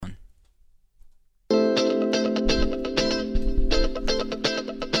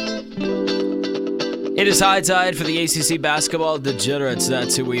It is high tide for the ACC basketball degenerates.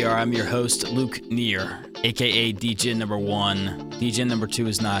 That's who we are. I'm your host, Luke Neer, a.k.a. DJ number 1. DJ number 2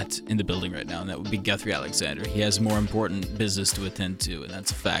 is not in the building right now, and that would be Guthrie Alexander. He has more important business to attend to, and that's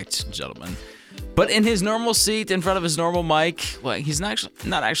a fact, gentlemen. But in his normal seat, in front of his normal mic, well, he's not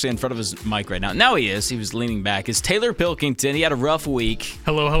actually in front of his mic right now. Now he is. He was leaning back. Is Taylor Pilkington. He had a rough week.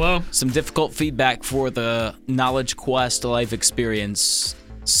 Hello. Some difficult feedback for the Knowledge Quest Life Experience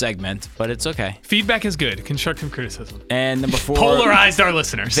segment, but it's okay. Feedback is good. Constructive criticism. And number 4, polarized our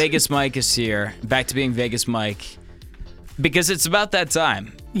listeners. Vegas Mike is here. Back to being Vegas Mike. Because it's about that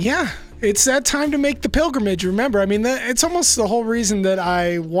time. Yeah, it's that time to make the pilgrimage. Remember, I mean, it's almost the whole reason that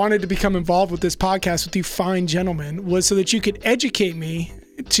I wanted to become involved with this podcast with you fine gentlemen was so that you could educate me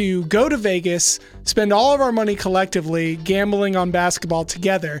to go to Vegas, spend all of our money collectively gambling on basketball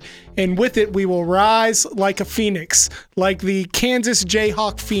together, and with it we will rise like a phoenix, like the Kansas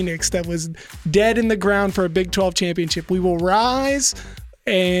Jayhawk Phoenix that was dead in the ground for a Big 12 championship. We will rise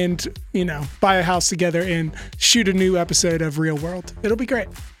and, buy a house together and shoot a new episode of Real World. It'll be great.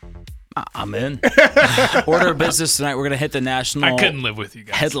 I'm in. Order of business tonight. We're going to hit the national I couldn't live with you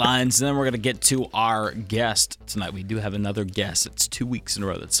guys. headlines, and then we're going to get to our guest tonight. We do have another guest. It's 2 weeks in a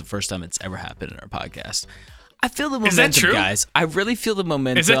row. That's the first time it's ever happened in our podcast. I feel the momentum, Is that true? guys. I really feel the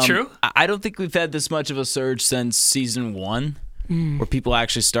momentum. Is that true? I don't think we've had this much of a surge since season 1, where people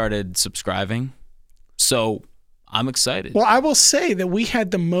actually started subscribing. So I'm excited. Well, I will say that we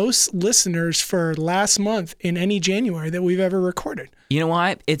had the most listeners for last month in any January that we've ever recorded. You know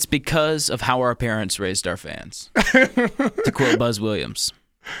why? It's because of how our parents raised our fans. To quote Buzz Williams.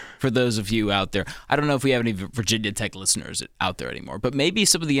 For those of you out there, I don't know if we have any Virginia Tech listeners out there anymore, but maybe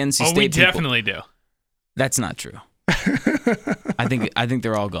some of the NC State people. Oh, we definitely do. That's not true. I think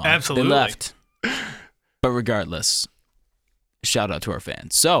they're all gone. Absolutely. They left. But regardless, shout out to our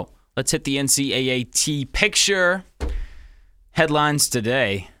fans. So let's hit the NCAAT picture. Headlines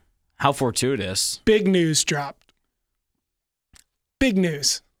today. How fortuitous. Big news dropped. Big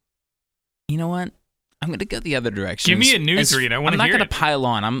news. You know what? I'm going to go the other direction. Give me a news read. I want to hear it. I'm not going to pile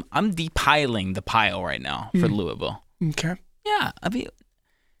on. I'm depiling the pile right now for Louisville. Okay. Yeah. I mean,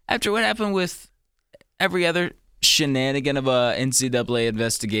 after what happened with every other shenanigan of a NCAA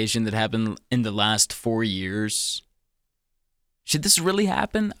investigation that happened in the last 4 years, should this really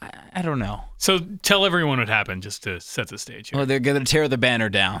happen? I don't know. So tell everyone what happened just to set the stage here. Well, they're going to tear the banner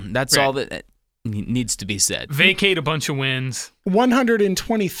down. That's all that needs to be said. Vacate a bunch of wins.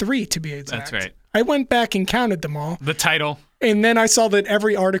 123 to be exact. That's right. I went back and counted them all. The title. And then I saw that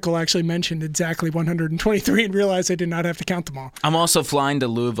every article actually mentioned exactly 123 and realized I did not have to count them all. I'm also flying to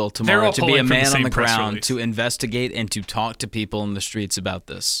Louisville tomorrow to be a man on the ground to investigate and to talk to people in the streets about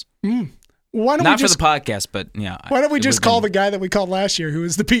this. Why don't Not we just, for the podcast, but yeah. Why don't we just call the guy that we called last year who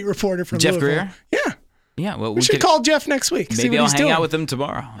was the beat reporter from Jeff Louisville? Greer? Yeah. Yeah, well, we should call Jeff next week. Maybe I'll hang out with him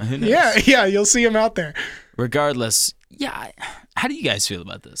tomorrow. Who knows? Yeah, you'll see him out there. Regardless, how do you guys feel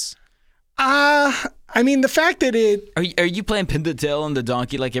about this? I mean, the fact that Are you playing pin the tail on the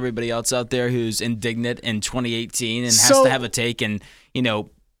donkey like everybody else out there who's indignant in 2018 and has to have a take and,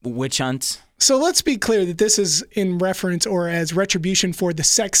 witch hunt? So let's be clear that this is in reference or as retribution for the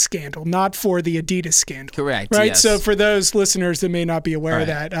sex scandal, not for the Adidas scandal. Correct. Right. Yes. So for those listeners that may not be aware of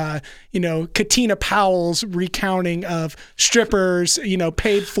that, Katina Powell's recounting of strippers,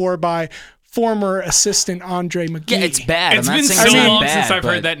 paid for by former assistant Andre McGee. Yeah, it's bad. It's been so long since I've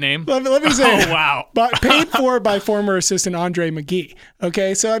heard that name. Let me say, oh wow, but paid for by former assistant Andre McGee.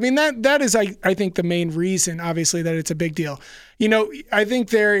 Okay, so I mean that is I think the main reason, obviously, that it's a big deal. I think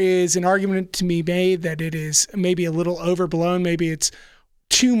there is an argument to be made that it is maybe a little overblown. Maybe it's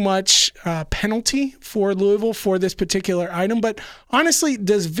too much penalty for Louisville for this particular item. But honestly,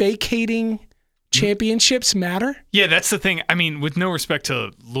 does vacating championships matter? Yeah, that's the thing. I mean, with no respect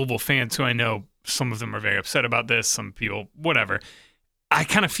to Louisville fans, who I know some of them are very upset about this, some people, whatever. I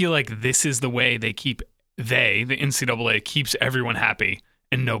kind of feel like this is the way the NCAA keeps everyone happy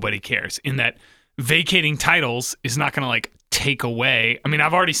and nobody cares, in that vacating titles is not going to take away. I mean,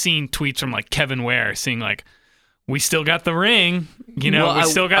 I've already seen tweets from Kevin Ware saying we still got the ring,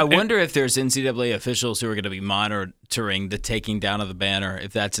 I wonder if there's NCAA officials who are going to be monitoring the taking down of the banner,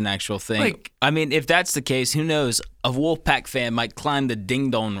 if that's an actual thing. If that's the case, who knows? A Wolfpack fan might climb the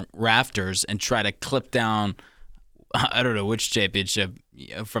ding-dong rafters and try to clip down, I don't know which championship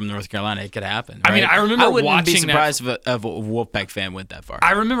from North Carolina. It could happen. Right? I mean, I remember watching I wouldn't be surprised if a Wolfpack fan went that far.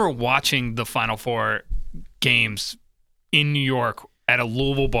 I remember watching the Final Four games in New York at a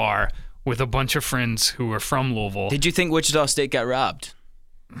Louisville bar with a bunch of friends who were from Louisville. Did you think Wichita State got robbed?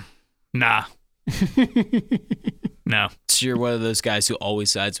 Nah. No. So you're one of those guys who always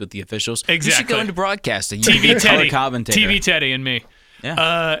sides with the officials. You should Exactly. go into broadcasting. You TV be a color Teddy. commentator. TV Teddy and me.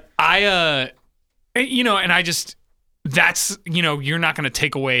 Yeah. And I just, that's, you're not going to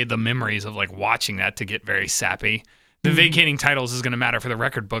take away the memories of like watching that to get very sappy. The vacating titles is going to matter for the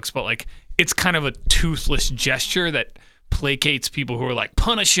record books, but like it's kind of a toothless gesture that placates people who are like,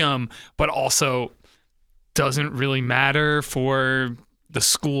 punish them, but also doesn't really matter for the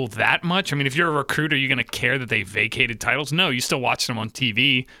school that much. I mean, if you're a recruit, are you going to care that they vacated titles? No, you still watch them on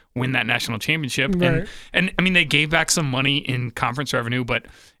TV win that national championship. Right. And I mean, they gave back some money in conference revenue, but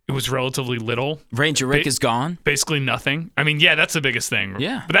it was relatively little. Ranger Rick is gone. Basically nothing. I mean, yeah, that's the biggest thing.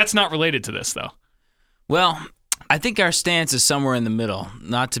 Yeah. But that's not related to this, though. Well, I think our stance is somewhere in the middle.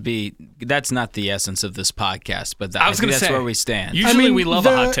 That's not the essence of this podcast, but I think that's where we stand. Usually we love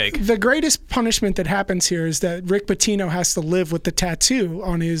a hot take. The greatest punishment that happens here is that Rick Pitino has to live with the tattoo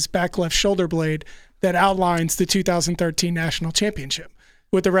on his back left shoulder blade that outlines the 2013 national championship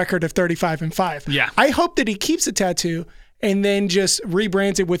with a record of 35-5. Yeah. I hope that he keeps the tattoo and then just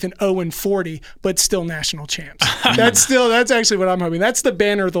rebrands it with an 0-40, but still national champs. That's actually what I'm hoping. That's the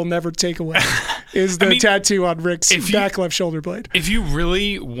banner they'll never take away, is the tattoo on Rick's back left shoulder blade. If you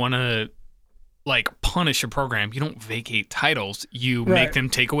really want to like punish a program, you don't vacate titles. You make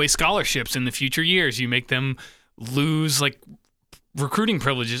them take away scholarships in the future years. You make them lose like recruiting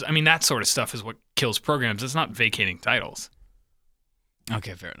privileges. I mean, that sort of stuff is what kills programs. It's not vacating titles.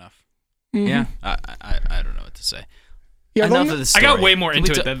 Okay, fair enough. Yeah, I don't know what to say. Yeah, enough of the story. I got way more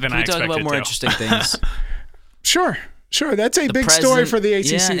into it than I expected. Can we talk about more interesting things? Sure. That's a big story for the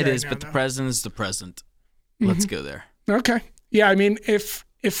ACC. Yeah, it is, now, but the president is the president. Let's go there. Okay. Yeah, I mean, if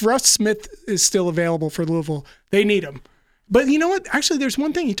Russ Smith is still available for Louisville, they need him. But you know what? Actually, there's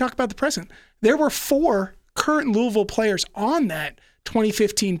one thing. You talk about the president. There were 4 current Louisville players on that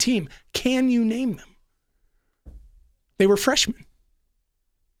 2015 team. Can you name them? They were freshmen.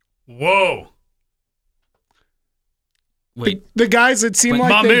 Whoa. Wait, the guys that seem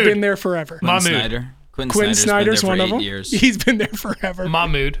like they've been there forever. Quinn Snyder. Quinn Snyder's one of them. Years. He's been there forever.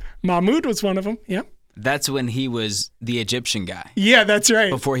 Mahmoud was one of them. Yeah. That's when he was the Egyptian guy. Yeah, that's right.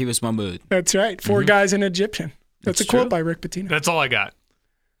 Before he was Mahmoud. That's right. 4 guys in Egyptian. That's a quote by Rick Pitino. That's all I got.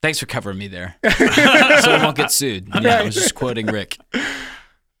 Thanks for covering me there. So I won't get sued. I was just quoting Rick.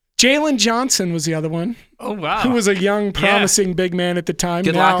 Jalen Johnson was the other one. Oh, wow. Who was a young, promising big man at the time.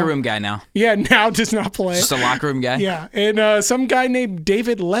 Good locker room guy now. Yeah, now does not play. Just a locker room guy? Yeah, and some guy named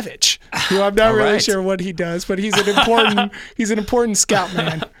David Levitch, who I'm not really sure what he does, but he's an important scout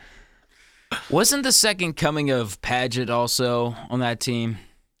man. Wasn't the second coming of Padgett also on that team?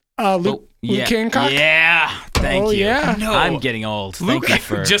 Luke Hancock? Yeah, thank you. Yeah. No. I'm getting old. Luke, thank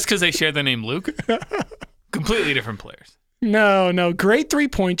you for... Just because they share the name Luke? Completely different players. No. Great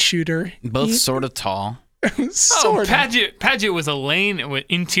 3-point shooter. Both sort of tall. Sort of. Padgett was a lane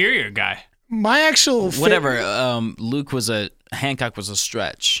interior guy. My actual whatever. Hancock was a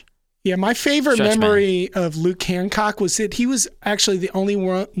stretch. Yeah, my favorite memory of Luke Hancock was that he was actually the only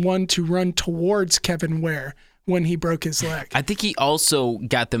one to run towards Kevin Ware when he broke his leg. I think he also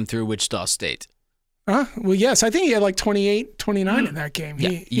got them through Wichita State. Well, yes. I think he had like 28, 29 in that game. Yeah.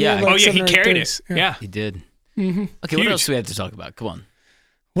 He had like he carried it. Yeah. He did. Mm-hmm. Okay, Huge. what else do we have to talk about? Come on.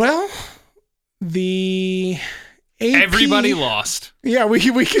 Well, the AP, everybody lost. Yeah, we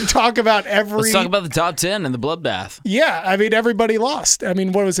can talk about Let's talk about the top 10 and the bloodbath. Yeah, I mean, everybody lost. I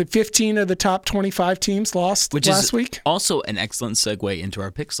mean, what was it? 15 of the top 25 teams lost last week. Also an excellent segue into our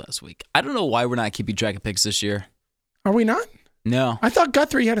picks last week. I don't know why we're not keeping track of picks this year. Are we not? No. I thought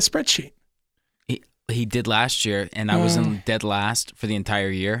Guthrie had a spreadsheet. He did last year, and I was in dead last for the entire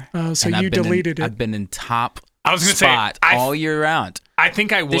year. Oh, so you deleted it. I've been in top spot all year round. I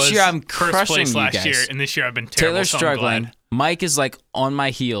think I was this year I'm first crushing place you last guys. year, and this year I've been terrible. Taylor's so struggling. Mike is like on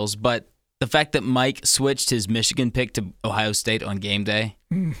my heels, but the fact that Mike switched his Michigan pick to Ohio State on game day,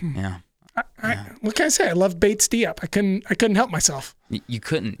 yeah. What can I say? I love Bates D-up. I couldn't help myself. You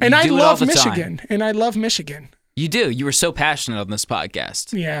couldn't. And you I do love it all the Michigan. time. And I love Michigan. You do. You were so passionate on this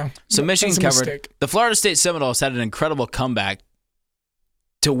podcast. Yeah. So Michigan That's a covered. mistake. The Florida State Seminoles had an incredible comeback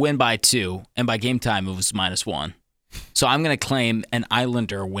to win by 2, and by game time it was -1. So I'm going to claim an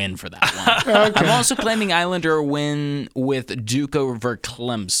Islander win for that one. Okay. I'm also claiming Islander win with Duke over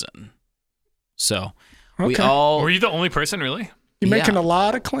Clemson. So we Okay. all Were you the only person, really? You're making Yeah. a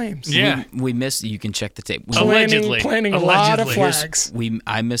lot of claims. Yeah. we missed. You can check the tape. Allegedly. Planning a lot of Allegedly. flags.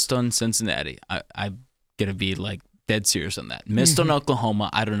 I missed on Cincinnati. I'm gonna be like dead serious on that. Missed on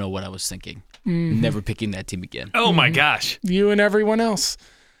Oklahoma. I don't know what I was thinking. Never picking that team again. Oh my gosh. You and everyone else.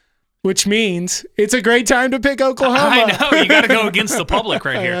 which means it's a great time to pick Oklahoma. I know. You got to go against the public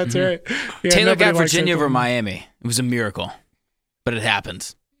right here. That's right. Yeah, Taylor nobody got likes Virginia over Oklahoma. Miami. It was a miracle, but it happened.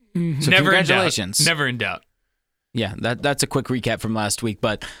 So Never congratulations. in doubt. Never in doubt. Yeah, that's a quick recap from last week.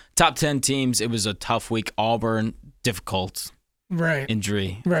 But top 10 teams, it was a tough week. Auburn, difficult Right.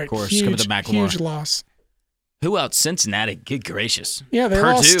 injury, Right. of course, Huge, coming to McLemore. huge loss. Who else? Cincinnati. Good gracious. Yeah, they Purdue.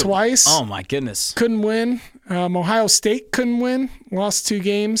 lost twice. Oh, my goodness. Couldn't win. Ohio State couldn't win. Lost 2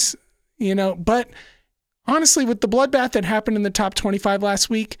 games. But honestly, with the bloodbath that happened in the top 25 last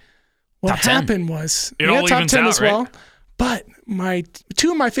week, what Top 10. happened was It all top evens 10 out, as well. right? But two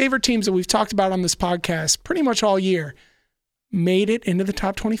of my favorite teams that we've talked about on this podcast pretty much all year made it into the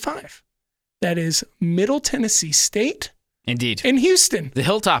top 25. That is Middle Tennessee State Indeed. and Houston. The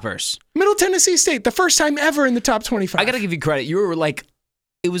Hilltoppers. Middle Tennessee State, the first time ever in the top 25. I got to give you credit. You were like,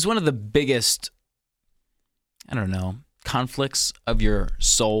 it was one of the biggest, I don't know, conflicts of your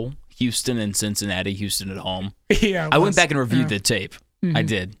soul. Houston and Cincinnati, Houston at home. Yeah, I went back and reviewed yeah. the tape. Mhm. I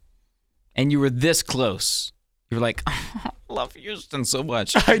did. And you were this close. You were like, I love Houston so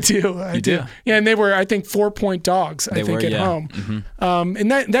much. I do. I do. do. Yeah, and they were, I think, 4-point dogs, They I think, were, at yeah. home. Mhm.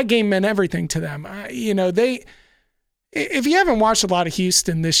 And that game meant everything to them. If you haven't watched a lot of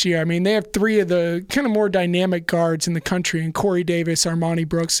Houston this year, I mean, they have 3 of the kind of more dynamic guards in the country, and Corey Davis, Armani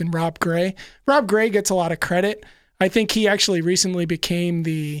Brooks, and Rob Gray. Rob Gray gets a lot of credit. I think he actually recently became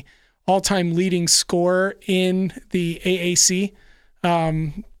the all-time leading scorer in the AAC.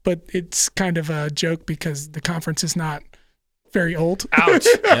 But it's kind of a joke because the conference is not very old. Ouch.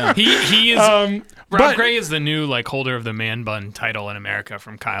 Yeah. He is. but- Rob Gray is the new holder of the man bun title in America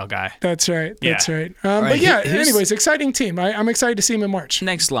from Kyle Guy. That's right. That's Yeah. right. right, But yeah, who's- anyways, exciting team. I'm excited to see him in March.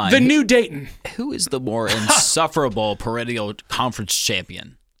 Next line. The new Dayton. Who is the more insufferable perennial conference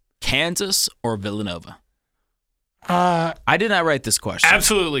champion? Kansas or Villanova? I did not write this question.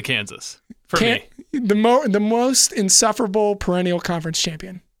 Absolutely Kansas for me. The most insufferable perennial conference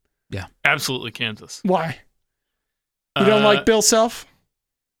champion. Absolutely Kansas. Why? You don't like Bill Self?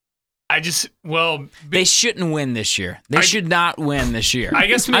 They shouldn't win this year. They should not win this year. I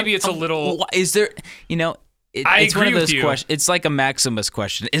guess maybe it's a little. Is there, I it's one agree of with those you. questions. It's like a Maximus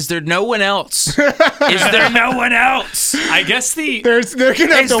question. Is there no one else? Is there no one else? I guess They're gonna have Is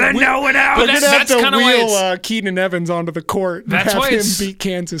to there no one else? They're gonna have that's to kinda why wheel Keenan Evans onto the court and That's have why him it's- beat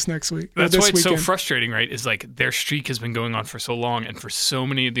Kansas next week. or That's this why it's so weekend. frustrating, right? Is their streak has been going on for so long, and for so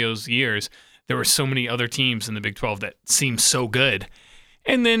many of those years, there were so many other teams in the Big 12 that seemed so good.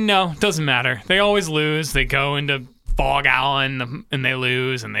 And then, no, it doesn't matter. They always lose. They go into Fog Allen and they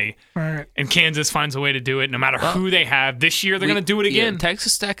lose, and All right. Kansas finds a way to do it no matter who they have. This year, they're going to do it again.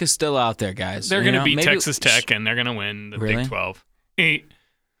 Texas Tech is still out there, guys. They're going to beat maybe- Texas Tech, and they're going to win the Really? Big 12.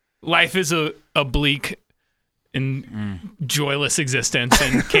 Life is a bleak and joyless existence,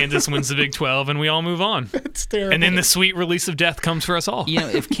 and Kansas wins the Big 12, and we all move on. It's terrible. And then the sweet release of death comes for us all.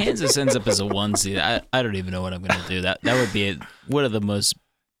 If Kansas ends up as a 1 seed, I don't even know what I'm going to do. That would be one of the most.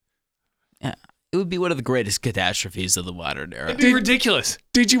 It would be one of the greatest catastrophes of the modern era. It'd be ridiculous.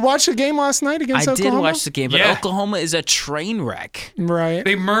 Did you watch the game last night against I Oklahoma? did watch the game, but Yeah. Oklahoma is a train wreck. Right.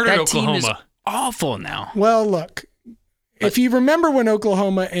 They murdered That team is Oklahoma. awful now. Well, look, if you remember when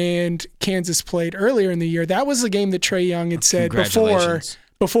Oklahoma and Kansas played earlier in the year, that was the game that Trae Young had said Congratulations.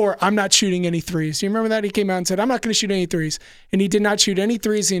 before, I'm not shooting any threes. Do you remember that? He came out and said, I'm not going to shoot any threes. And he did not shoot any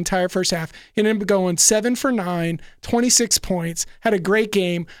threes the entire first half. He ended up going 7 for 9, 26 points, had a great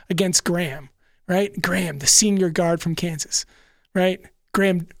game against Graham, right? Graham, the senior guard from Kansas, right?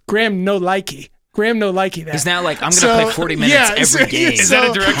 Graham no likey. Graham no likey that. He's now like, I'm going to play 40 minutes every game. Is that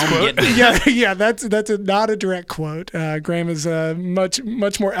a direct Come quote? get me. Yeah, that's not a direct quote. Graham is a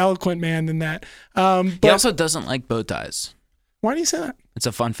much more eloquent man than that. He But also doesn't like bow ties. why do you say that? It's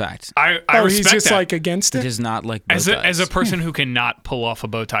a fun fact. I He's respect just that. like against He it. does not like bow as ties. a person who cannot pull off a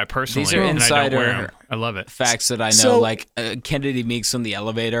bow tie personally, These are and I don't wear insider 'em. I love it. Facts that I know, So- like Kennedy Meeks on the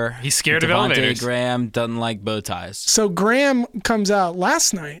elevator. He's scared of Devontae elevators. Graham doesn't like bow ties. So Graham comes out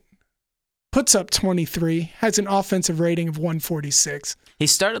last night, puts up 23, has an offensive rating of 146, He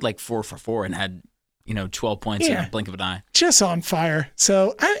started like 4 for 4 and had 12 points in Yeah. a blink of an eye. just on fire.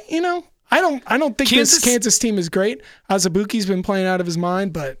 So I don't think this Kansas team is great. Azubuike's been playing out of his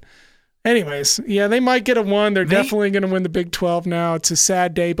mind, but anyways, yeah, they might get a 1. They're definitely going to win the Big 12 now. It's a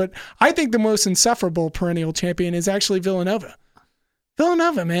sad day, but I think the most insufferable perennial champion is actually Villanova.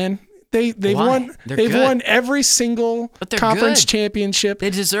 Villanova, man. They've Why? won They're they've good. won every single But they're conference good. championship. They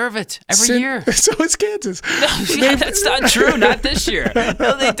deserve it every sin- year. So is Kansas. Yeah, that's not true. Not this year.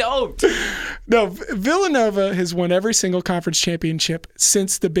 No, they don't. No, Villanova has won every single conference championship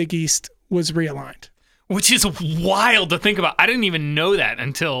since the Big East was realigned. Which is wild to think about. I didn't even know that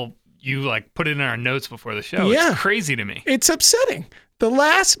until you like put it in our notes before the show. Yeah. It's crazy to me. It's upsetting. The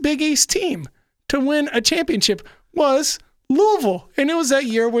last Big East team to win a championship was Louisville. And it was that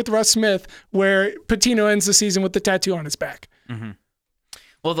year with Russ Smith where Pitino ends the season with the tattoo on his back. Mm-hmm.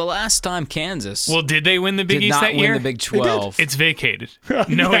 Well, the last time Kansas did they win the Big did East not that year? win the Big 12. It's vacated.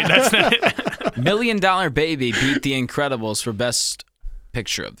 No, wait, that's not it. $1 Million Baby beat The Incredibles for Best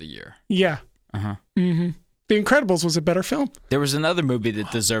Picture of the Year. Yeah. Uh-huh. Mm-hmm. The Incredibles was a better film. There was another movie that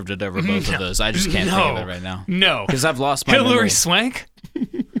deserved it over both of those. I just can't think of it right now. No. Because I've lost my Hilary memory. Swank?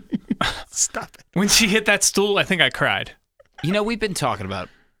 Stop it. When she hit that stool, I think I cried. You know, we've been talking about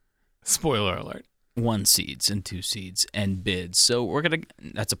Spoiler alert. 1 seeds and 2 seeds and bids. So we're going to,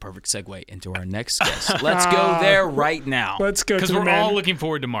 that's a perfect segue into our next guest. Let's go there right now. Let's go to Because the we're man. all looking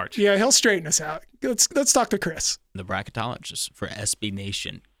forward to March. Yeah, he'll straighten us out. Let's talk to Chris. The bracketologist for SB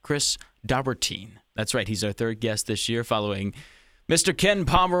Nation, Chris Daubertine. That's right. He's our third guest this year following Mr. Ken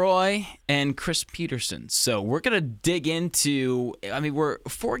Pomeroy and Chris Peterson. So we're going to dig into, we're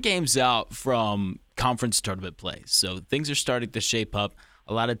 4 games out from conference tournament play. So things are starting to shape up.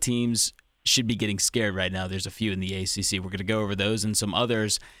 A lot of teams should be getting scared right now. There's a few in the ACC. We're going to go over those and some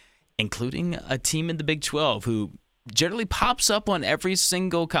others, including a team in the Big 12 who generally pops up on every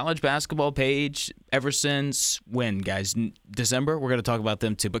single college basketball page ever since when, guys? December? We're going to talk about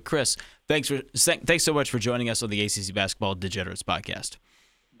them too. But Chris, thanks so much for joining us on the ACC Basketball Degenerates podcast.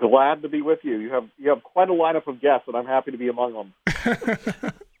 Glad to be with you. You have quite a lineup of guests, and I'm happy to be among them.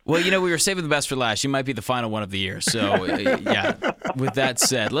 Well, we were saving the best for last. You might be the final one of the year. So, yeah, with that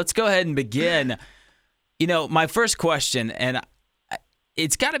said, let's go ahead and begin. My first question, and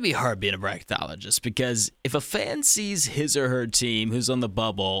it's got to be hard being a bracketologist, because if a fan sees his or her team who's on the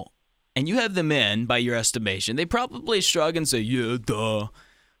bubble and you have them in by your estimation, they probably shrug and say, yeah, duh.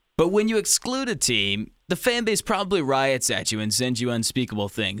 But when you exclude a team, the fan base probably riots at you and sends you unspeakable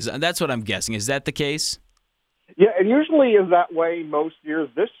things. That's what I'm guessing. Is that the case? Yeah, it usually is that way most years.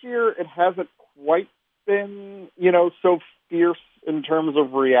 This year, it hasn't quite been, so fierce in terms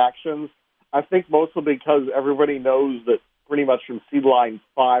of reactions. I think mostly because everybody knows that pretty much from seed line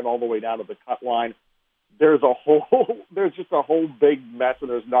 5 all the way down to the cut line, there's just a whole big mess, and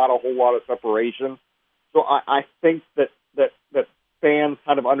there's not a whole lot of separation. So I think that fans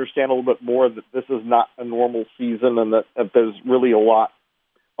kind of understand a little bit more that this is not a normal season, and that there's really a lot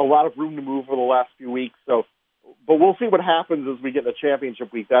of room to move for the last few weeks. So. But we'll see what happens as we get into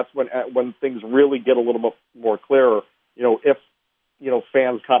championship week. That's when things really get a little bit more clearer. If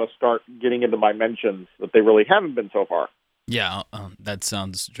fans kind of start getting into my mentions that they really haven't been so far. Yeah, that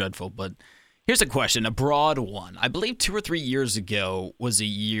sounds dreadful. But here's a question, a broad one. I believe 2 or 3 years ago was a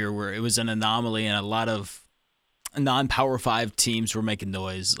year where it was an anomaly, and a lot of non-Power 5 teams were making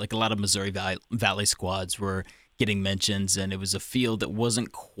noise. Like a lot of Missouri Valley squads were getting mentions, and it was a field that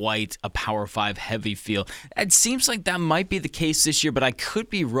wasn't quite a Power 5 heavy field. It seems like that might be the case this year, but I could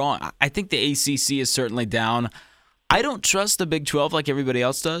be wrong. I think the ACC is certainly down. I don't trust the Big 12 like everybody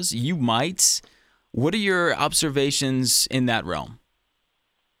else does. You might. What are your observations in that realm?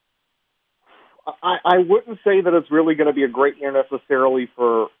 I wouldn't say that it's really going to be a great year necessarily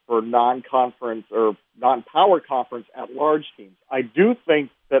for non-conference or non-power conference at large teams. I do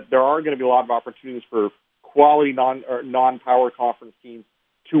think that there are going to be a lot of opportunities for quality non-power conference teams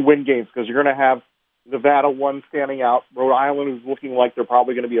to win games, because you're going to have Nevada 1 standing out, Rhode Island who's looking like they're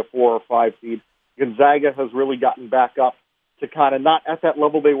probably going to be a 4 or 5 seed. Gonzaga has really gotten back up to kind of not at that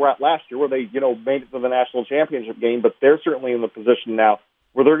level they were at last year, where they made it to the national championship game, but they're certainly in the position now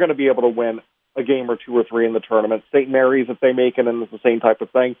where they're going to be able to win a game or 2 or 3 in the tournament. St. Mary's, if they make it, and it's the same type of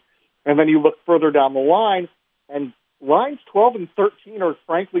thing. And then you look further down the line, and lines 12 and 13 are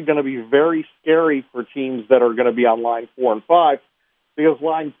frankly going to be very scary for teams that are going to be on line 4 and 5, because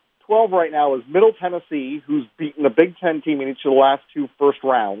line 12 right now is Middle Tennessee, who's beaten a Big Ten team in each of the last 2 first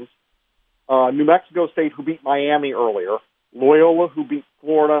rounds, New Mexico State, who beat Miami earlier, Loyola, who beat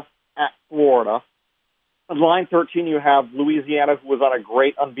Florida at Florida. On line 13, you have Louisiana, who was on a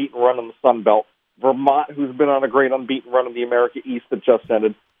great unbeaten run in the Sun Belt, Vermont, who's been on a great unbeaten run in the America East that just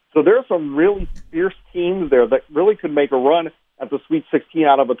ended. So there are some really fierce teams there that really could make a run at the Sweet 16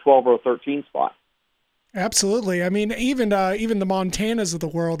 out of a 12 or a 13 spot. Absolutely. I mean, even the Montanas of the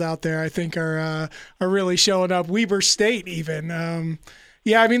world out there, I think, are really showing up. Weber State, even.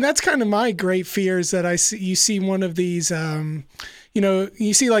 Yeah, I mean, that's kind of my great fear, is that you see one of these.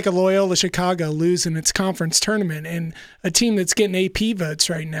 You see like a Loyola Chicago lose in its conference tournament, and a team that's getting AP votes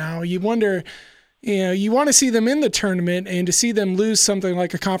right now. You wonder. You want to see them in the tournament, and to see them lose something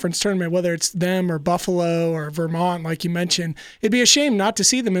like a conference tournament, whether it's them or Buffalo or Vermont, like you mentioned, it'd be a shame not to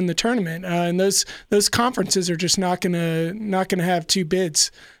see them in the tournament. And those conferences are just not gonna have 2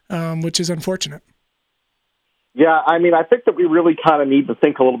 bids which is unfortunate. Yeah, I mean, I think that we really kind of need to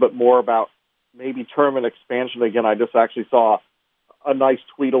think a little bit more about maybe tournament expansion again. I just actually saw a nice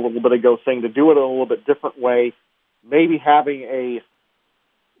tweet a little bit ago saying to do it in a little bit different way, maybe having a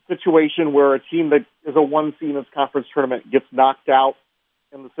situation where a team that is a one seed in this conference tournament gets knocked out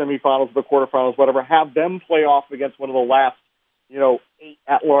in the semifinals, the quarterfinals, whatever, have them play off against one of the last, 8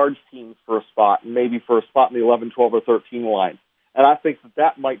 at-large teams for a spot, and maybe for a spot in the 11, 12, or 13 line. And I think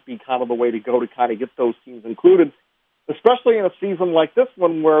that might be kind of the way to go to kind of get those teams included, especially in a season like this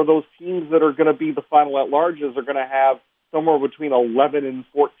one where those teams that are going to be the final at-larges are going to have somewhere between 11 and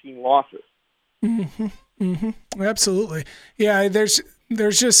 14 losses. Mm-hmm. Mm-hmm. Absolutely. Yeah, there's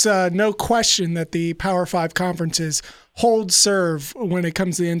just no question that the Power 5 conferences hold serve when it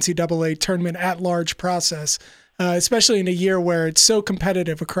comes to the NCAA tournament at-large process, especially in a year where it's so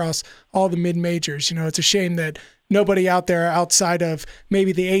competitive across all the mid-majors. It's a shame that nobody out there outside of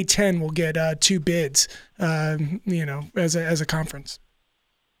maybe the A-10 will get 2 bids, as a conference.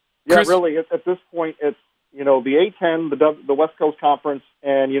 Yeah, Chris? Really, at this point, it's, the A-10, the West Coast Conference,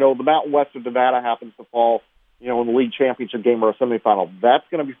 and, the Mountain West of Nevada happens to fall, in the league championship game or a semifinal. That's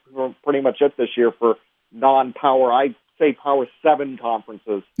going to be pretty much it this year for non-power, I'd say Power 7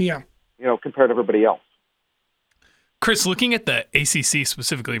 conferences, compared to everybody else. Chris, looking at the ACC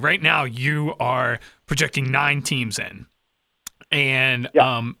specifically, right now you are projecting 9 teams in. And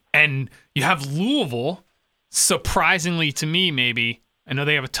and you have Louisville, surprisingly to me maybe, I know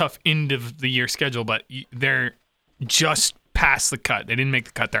they have a tough end of the year schedule, but they're just past the cut. They didn't make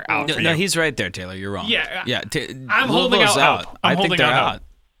the cut. They're out. No, he's right there, Taylor. You're wrong. Yeah. I'm holding out hope. I think they're out.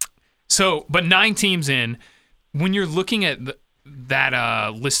 So, but 9 teams in. When you're looking at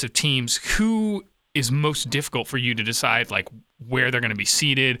that list of teams, who is most difficult for you to decide, like where they're going to be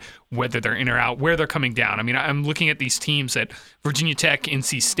seated, whether they're in or out, where they're coming down? I mean, I'm looking at these teams at Virginia Tech,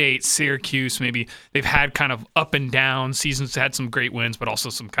 NC State, Syracuse. Maybe they've had kind of up and down seasons, had some great wins, but also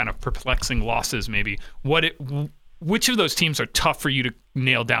some kind of perplexing losses. Maybe which of those teams are tough for you to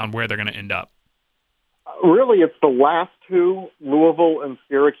nail down where they're going to end up? Really, it's the last 2, Louisville and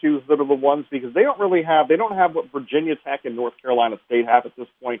Syracuse, that are the ones, because they don't have what Virginia Tech and North Carolina State have at this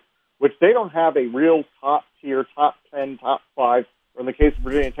point, which they don't have a real top tier, top 10, top 5, or in the case of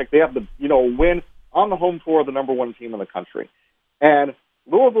Virginia Tech, they have the, win on the home floor of the number 1 team in the country. And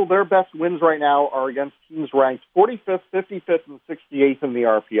Louisville, their best wins right now are against teams ranked 45th, 55th, and 68th in the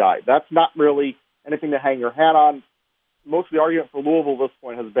RPI. That's not really anything to hang your hat on. Most of the argument for Louisville at this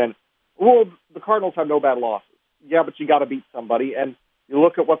point has been, well, the Cardinals have no bad losses. Yeah, but you got to beat somebody. And you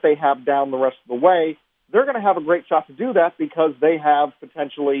look at what they have down the rest of the way, they're going to have a great shot to do that because they have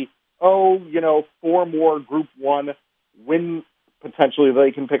potentially, 4 more Group 1 win potentially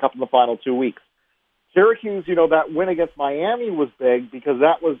they can pick up in the final 2 weeks. Syracuse, that win against Miami was big because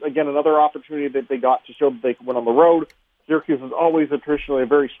that was, again, another opportunity that they got to show that they could win on the road. Syracuse is always traditionally a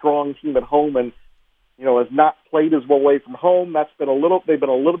very strong team at home and, has not played as well away from home. They've been a little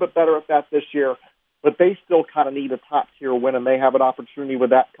bit better at that this year, but they still kind of need a top-tier win, and they have an opportunity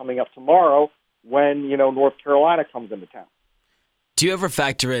with that coming up tomorrow when, North Carolina comes into town. Do you ever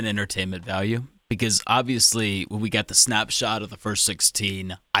factor in entertainment value? Because obviously, when we got the snapshot of the first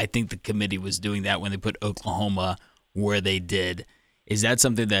 16, I think the committee was doing that when they put Oklahoma where they did. Is that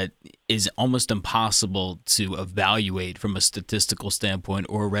something that is almost impossible to evaluate from a statistical standpoint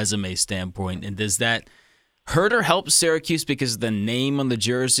or a resume standpoint? And does that hurt or help Syracuse because of the name on the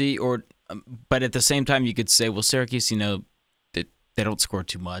jersey? But at the same time, you could say, well, Syracuse, they don't score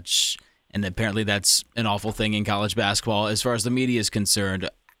too much. And apparently that's an awful thing in college basketball. As far as the media is concerned,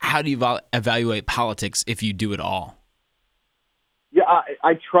 how do you evaluate politics if you do it all? Yeah,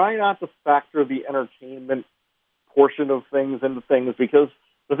 I try not to factor the entertainment portion of things into things because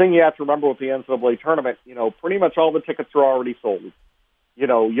the thing you have to remember with the NCAA tournament, pretty much all the tickets are already sold.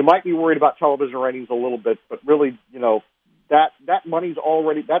 You might be worried about television ratings a little bit, but really, that money's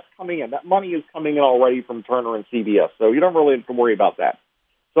already, that's coming in. That money is coming in already from Turner and CBS, so you don't really have to worry about that.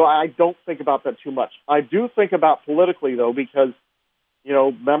 So I don't think about that too much. I do think about politically, though, because,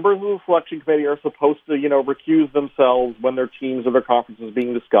 members of the selection committee are supposed to, recuse themselves when their teams or their conferences are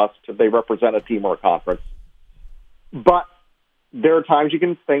being discussed if they represent a team or a conference. But there are times you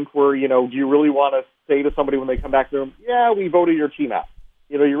can think where, do you really want to say to somebody when they come back to them, yeah, we voted your team out.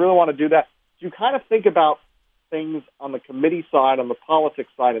 You really want to do that. So you kind of think about things on the committee side, on the politics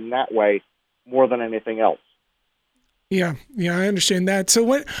side in that way more than anything else. Yeah, I understand that.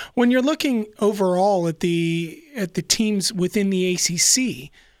 So when you're looking overall at the teams within the ACC,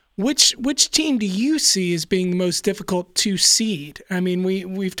 which team do you see as being the most difficult to seed? I mean,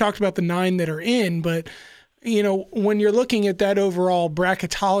 we've talked about the 9 that are in, but when you're looking at that overall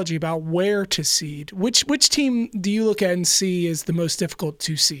bracketology about where to seed, which team do you look at and see as the most difficult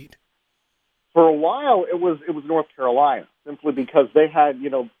to seed? For a while, it was North Carolina, simply because they had,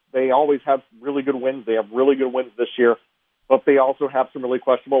 they always have really good wins. They have really good wins this year, but they also have some really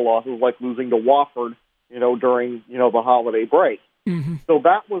questionable losses, like losing to Wofford, during, the holiday break. Mm-hmm. So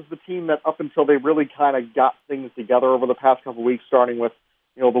that was the team that up until they really kind of got things together over the past couple of weeks, starting with,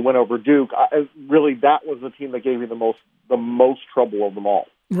 the win over Duke, really that was the team that gave me the most trouble of them all.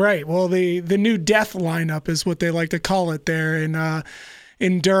 Right. Well, the new death lineup is what they like to call it there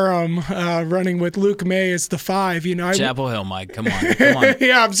in Durham, running with Luke May as the 5. Chapel Hill, Mike. Come on.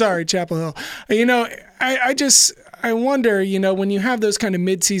 Yeah, I'm sorry, Chapel Hill. I wonder, when you have those kind of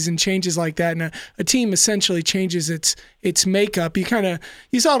midseason changes like that, and a team essentially changes its makeup, you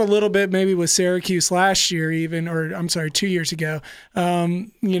saw it a little bit maybe with Syracuse last year, even, or I'm sorry, 2 years ago.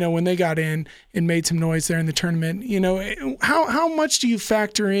 When they got in and made some noise there in the tournament. How much do you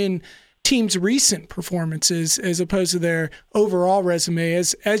factor in teams' recent performances as opposed to their overall resume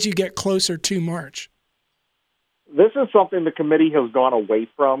as you get closer to March? This is something the committee has gone away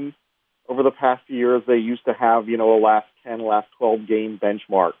from. Over the past few years, they used to have, a last 10, last 12 game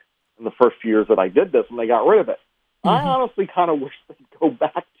benchmark in the first few years that I did this, and they got rid of it. Mm-hmm. I honestly kind of wish they'd go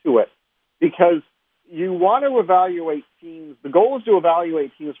back to it, because you want to evaluate teams. The goal is to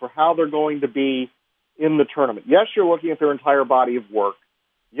evaluate teams for how they're going to be in the tournament. Yes, you're looking at their entire body of work.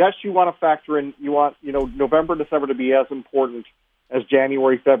 Yes, you want to factor in, November, December to be as important as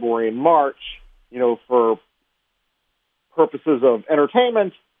January, February, and March, for purposes of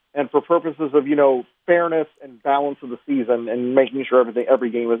entertainment, and for purposes of, fairness and balance of the season and making sure every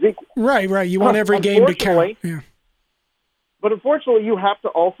game is equal. Right. You want every game to count. Yeah. But unfortunately, you have to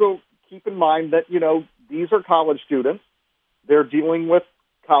also keep in mind that, these are college students. They're dealing with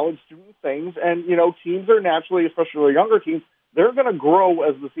college student things. And, teams are naturally, especially younger teams, they're going to grow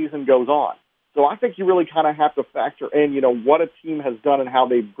as the season goes on. So I think you really kind of have to factor in, what a team has done and how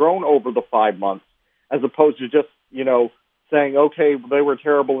they've grown over the 5 months, as opposed to just, saying, okay, they were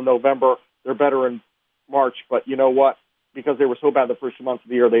terrible in November, they're better in March, but you know what? Because they were so bad the first 2 months of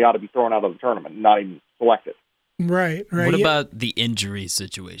the year, they ought to be thrown out of the tournament, not even selected. Right. What about the injury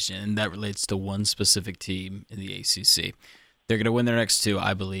situation? And that relates to one specific team in the ACC. They're going to win their next 2,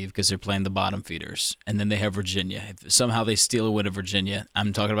 I believe, because they're playing the bottom feeders. And then they have Virginia. If somehow they steal a win of Virginia,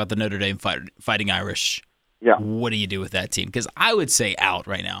 I'm talking about the Notre Dame Fighting Irish. Yeah. What do you do with that team? Because I would say out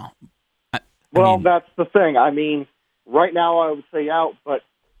right now. That's the thing. Right now, I would say out, but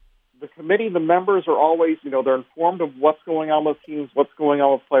the committee, the members are always, they're informed of what's going on with teams, what's going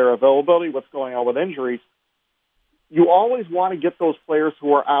on with player availability, what's going on with injuries. You always want to get those players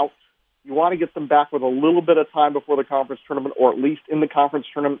who are out, you want to get them back with a little bit of time before the conference tournament, or at least in the conference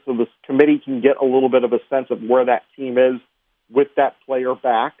tournament, so the committee can get a little bit of a sense of where that team is with that player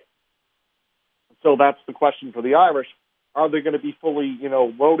back. So that's the question for the Irish. Are they going to be fully,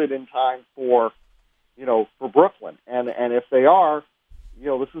 loaded in time for Brooklyn? And if they are,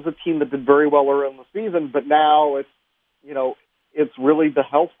 this is a team that did very well early in the season, but now it's really the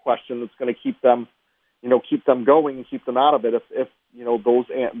health question that's going to keep them going and keep them out of it if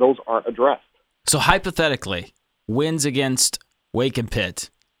those aren't addressed. So hypothetically, wins against Wake and Pitt,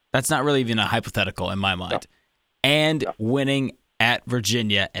 that's not really even a hypothetical in my mind, and winning at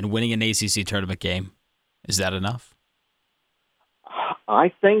Virginia and winning an ACC tournament game, is that enough?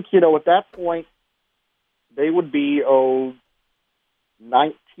 I think, at that point, they would be 19-12,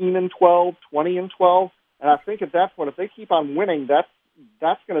 20-12, and I think at that point, if they keep on winning, that's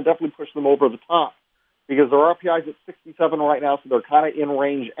going to definitely push them over the top, because their RPI is at 67 right now, so they're kind of in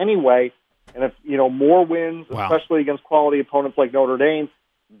range anyway. And if more wins, especially against quality opponents like Notre Dame,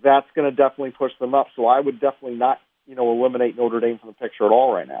 that's going to definitely push them up. So I would definitely not eliminate Notre Dame from the picture at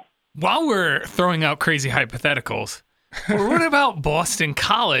all right now. While we're throwing out crazy hypotheticals, what about Boston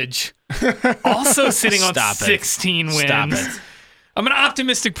College? Also sitting on 16 wins. Stop it. I'm an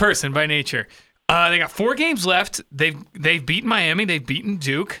optimistic person by nature. They got 4 games left. They've beaten Miami. They've beaten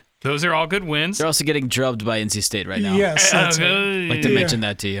Duke. Those are all good wins. They're also getting drubbed by NC State right now. Yes. I'd like to mention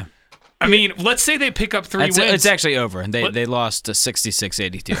that to you. I mean, let's say they pick up 3 wins. It's actually over, and they lost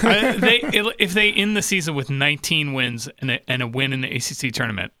 66-82. If they end the season with 19 wins and a win in the ACC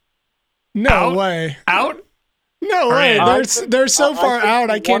tournament. No way. Out? No way. They're so far out,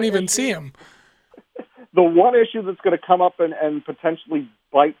 I can't even see them. The one issue that's going to come up and potentially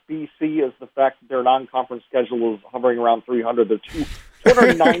bite BC is the fact that their non-conference schedule is hovering around 300. They're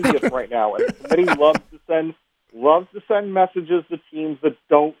 290th right now, and the committee loves to send messages to teams that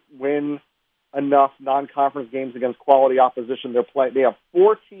don't win enough non-conference games against quality opposition. They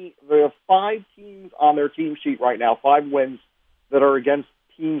have 5 teams on their team sheet right now, 5 wins that are against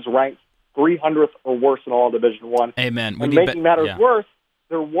teams ranked 300th or worse in all Division One. Amen. And making matters worse,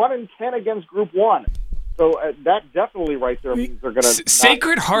 they're 1-10 against Group 1. So that definitely right there means they're going to.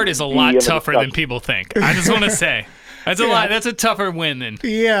 Sacred Heart is a lot tougher than people think. I just want to say. That's a lot. That's a tougher win than.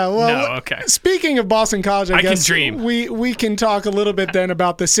 Yeah, well, no, okay. Speaking of Boston College, I guess can dream. We can talk a little bit then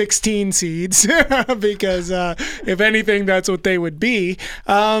about the 16 seeds because if anything, that's what they would be,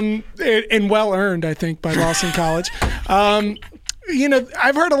 and well earned, I think, by Boston College.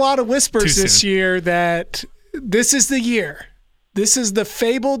 I've heard a lot of whispers this year that this is the year, this is the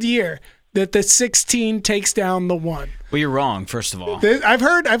fabled year that the 16 takes down the 1. Well, you're wrong, first of all. I've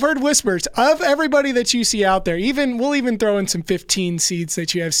heard whispers of everybody that you see out there. We'll even throw in some 15 seeds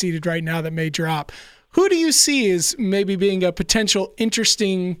that you have seeded right now that may drop. Who do you see as maybe being a potential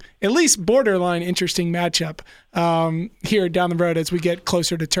interesting, at least borderline interesting matchup here down the road as we get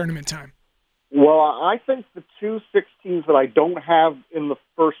closer to tournament time? Well, I think the 2 16s that I don't have in the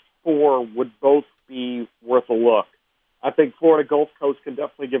first 4 would both be worth a look. I think Florida Gulf Coast can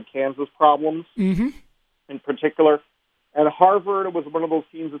definitely give Kansas problems in particular. And Harvard was one of those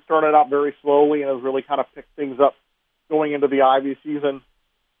teams that started out very slowly and has really kind of picked things up going into the Ivy season.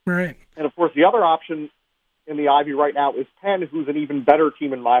 Right. And, of course, the other option in the Ivy right now is Penn, who's an even better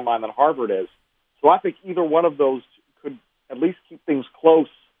team in my mind than Harvard is. So I think either one of those could at least keep things close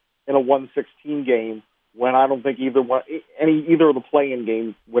in a 1-16 game when I don't think either of the play-in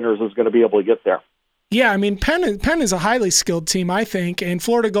game winners is going to be able to get there. Yeah, I mean, Penn is a highly skilled team, I think, and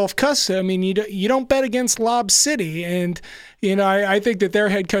Florida Gulf Coast, I mean, you don't bet against Lob City, and, I think that their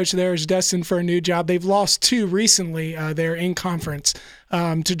head coach there is destined for a new job. They've lost 2 recently there in conference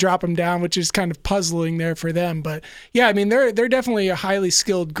to drop them down, which is kind of puzzling there for them. But, yeah, I mean, they're definitely a highly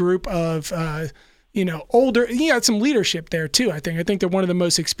skilled group of older. You got some leadership there too. I think they're one of the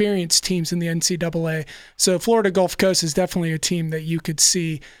most experienced teams in the NCAA. So Florida Gulf Coast is definitely a team that you could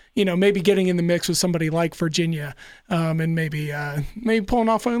see, maybe getting in the mix with somebody like Virginia, and maybe pulling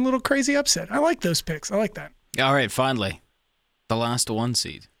off a little crazy upset. I like those picks. I like that. All right, finally, the last 1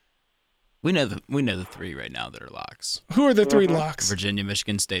 seed. We know the 3 right now that are locks. Who are the 3 locks? Virginia,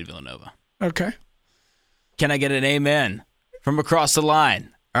 Michigan State, Villanova. Okay. Can I get an amen from across the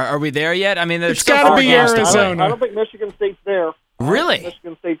line? Are we there yet? I mean, it's got to be Arizona. I don't think Michigan State's there. Really?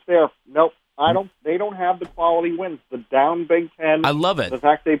 Michigan State's there. Nope. They don't have the quality wins. The down Big Ten. I love it. The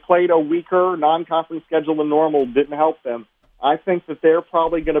fact they played a weaker non-conference schedule than normal didn't help them. I think that they're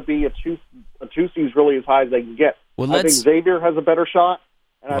probably going to be a two seeds really as high as they can get. Well, I think Xavier has a better shot,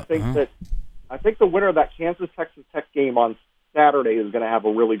 and I think the winner of that Kansas Texas Tech game on Saturday is going to have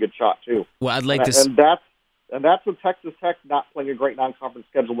a really good shot too. Well, I'd like to, and that's with Texas Tech not playing a great non-conference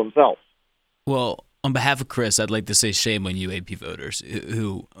schedule themselves. Well, on behalf of Chris, I'd like to say shame on you AP voters,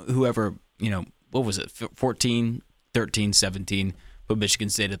 whoever, what was it, 14, 13, 17, put Michigan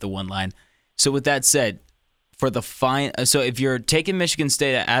State at the 1 line. So with that said, so if you're taking Michigan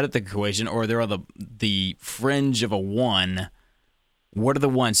State out of the equation, or they're on the fringe of a 1, what are the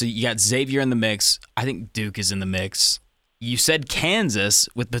 1s? So you got Xavier in the mix. I think Duke is in the mix. You said Kansas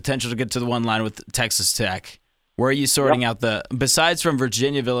with potential to get to the 1 line with Texas Tech. Where are you sorting out besides from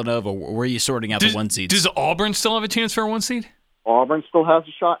Virginia, Villanova, where are you sorting out the 1 seeds? Does Auburn still have a chance for a 1 seed? Auburn still has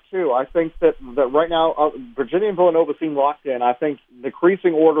a shot, too. I think that right now, Virginia and Villanova seem locked in. I think the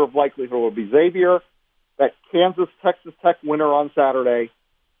decreasing order of likelihood will be Xavier, that Kansas, Texas Tech winner on Saturday,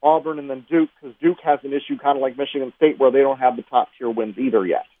 Auburn, and then Duke, because Duke has an issue kind of like Michigan State where they don't have the top-tier wins either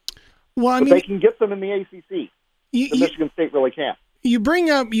yet. Well, but they can get them in the ACC. Michigan State really can't. You bring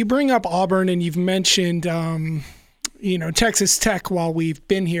up Auburn, and you've mentioned Texas Tech while we've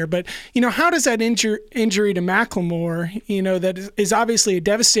been here, but how does that injury to McLemore, that is obviously a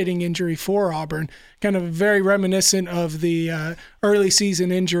devastating injury for Auburn, kind of very reminiscent of the early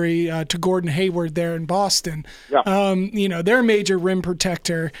season injury to Gordon Hayward there in Boston. Yeah. They're a major rim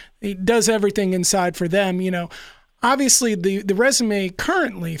protector. It does everything inside for them. Obviously, the resume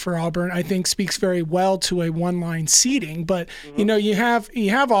currently for Auburn, I think, speaks very well to a 1-line seeding. But you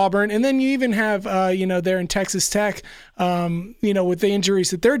have Auburn, and then you even have there in Texas Tech, with the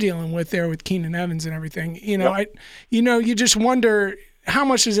injuries that they're dealing with there with Keenan Evans and everything. You just wonder how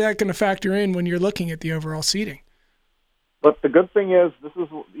much is that going to factor in when you're looking at the overall seeding. But the good thing is, this is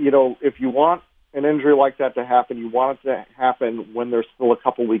if you want an injury like that to happen, you want it to happen when there's still a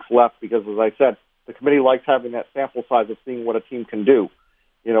couple weeks left, because as I said, the committee likes having that sample size of seeing what a team can do.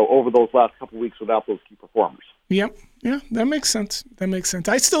 over those last couple of weeks without those key performers. Yep. Yeah, that makes sense.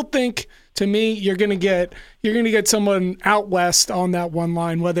 I still think, to me, you're gonna get someone out west on that one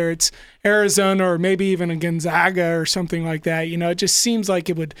line, whether it's Arizona or maybe even a Gonzaga or something like that. It just seems like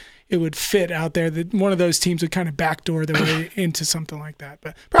it would fit out there. That one of those teams would kind of backdoor their way into something like that.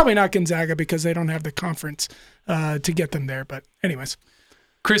 But probably not Gonzaga because they don't have the conference to get them there. But anyways,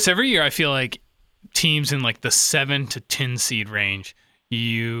 Chris, every year I feel like teams in like the 7 to 10 seed range,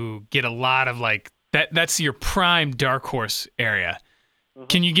 you get a lot of like that's your prime dark horse area. Mm-hmm.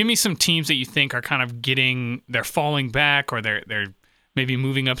 Can you give me some teams that you think are kind of they're falling back, or they're maybe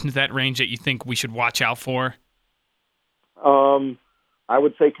moving up into that range that you think we should watch out for? I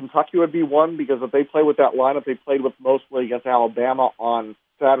would say Kentucky would be one, because if they play with that lineup they played with mostly against Alabama on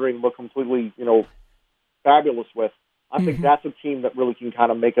Saturday and look completely, fabulous with, I think that's a team that really can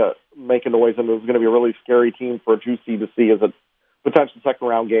kind of make a noise, and it's going to be a really scary team for a Juicy to see as a potential second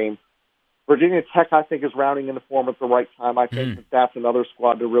round game. Virginia Tech, I think, is rounding into form at the right time. I think that's another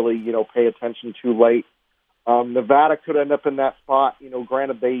squad to really, pay attention to late. Nevada could end up in that spot.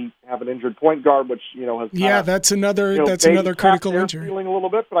 Granted, they have an injured point guard, which has that's another critical injury. Feeling a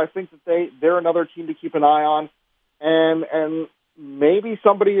little bit, but I think that they're another team to keep an eye on, and maybe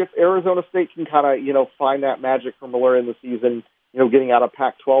somebody, if Arizona State can kind of find that magic from earlier in the season, getting out of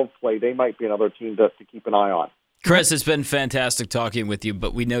Pac-12 play, they might be another team to keep an eye on. Chris, it's been fantastic talking with you,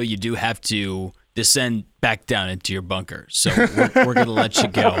 but we know you do have to descend back down into your bunker, so we're going to let you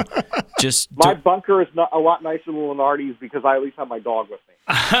go. My bunker is not a lot nicer than Lenardi's because I at least have my dog with me.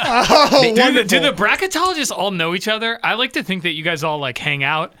 Do the bracketologists all know each other? I like to think that you guys all like hang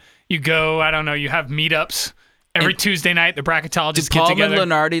out. You go, I don't know, you have meetups. Every Tuesday night, the bracketologists get together. Paul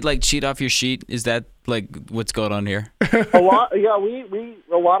and Lenardi like cheat off your sheet? Is that like what's going on here? A lot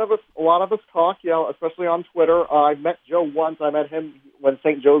of us talk, especially on Twitter. I met Joe once. I met him when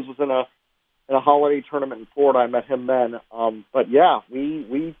St. Joe's was in a holiday tournament in Florida. I met him then. But yeah,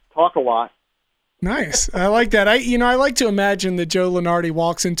 we talk a lot. Nice. I like that. I like to imagine that Joe Lenardi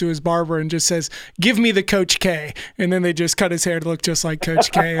walks into his barber and just says, "Give me the Coach K," and then they just cut his hair to look just like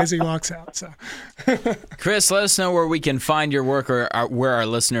Coach K as he walks out. So, Chris, let us know where we can find your work, or where our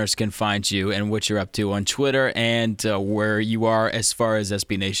listeners can find you, and what you're up to on Twitter, and where you are as far as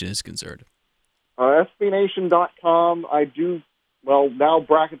SB Nation is concerned. SBNation.com. Now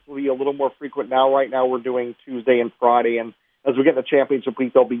brackets will be a little more frequent now. Right now we're doing Tuesday and Friday, and as we get in the championship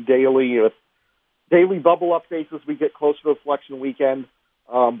week, they'll be daily bubble updates as we get closer to the selection weekend.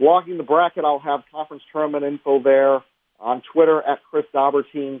 Blogging the bracket, I'll have conference tournament info there. On Twitter at Chris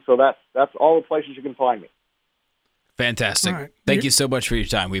Daubertine. So that's all the places you can find me. Fantastic. Right. Thank you so much for your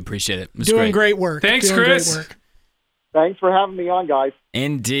time. We appreciate it. It was doing great work. Thanks, Chris. Thanks for having me on, guys.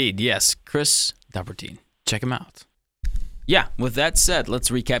 Indeed. Yes. Chris Daubertine. Check him out. Yeah, with that said, let's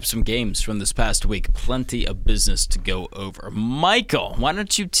recap some games from this past week. Plenty of business to go over. Michael, why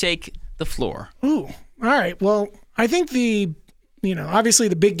don't you take the floor? Ooh, all right. Well, I think obviously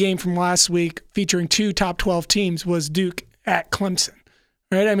the big game from last week featuring two top 12 teams was Duke at Clemson,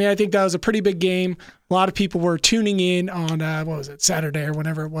 right? I mean, I think that was a pretty big game. A lot of people were tuning in on, Saturday or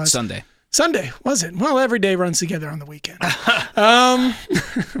whenever it was. Sunday, was it? Well, every day runs together on the weekend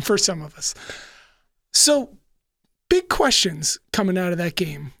for some of us. So, big questions coming out of that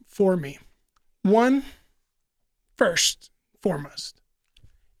game for me. One, first, foremost,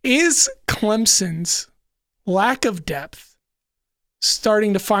 is Clemson's lack of depth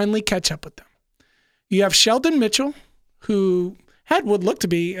starting to finally catch up with them? You have Sheldon Mitchell, who had what looked to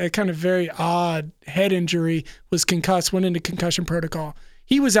be a kind of very odd head injury, was concussed, went into concussion protocol.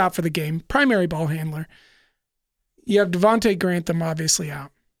 He was out for the game, primary ball handler. You have Devontae Grantham obviously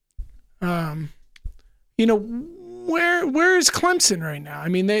out. Where is Clemson right now? I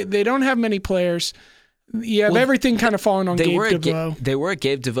mean, they don't have many players. You have everything kind of falling on Gabe DeVoe. They were a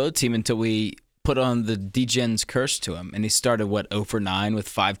Gabe DeVoe team until we put on the DGens curse to him, and he started, 0 for 9 with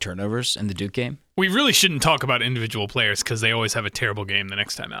 5 turnovers in the Duke game? We really shouldn't talk about individual players because they always have a terrible game the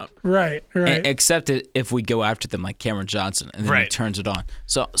next time out. Right. Except if we go after them like Cameron Johnson, and then he turns it on.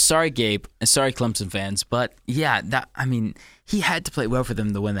 So, sorry, Gabe, and sorry, Clemson fans, but yeah, he had to play well for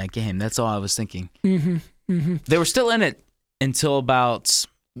them to win that game. That's all I was thinking. Mm-hmm. Mm-hmm. They were still in it until about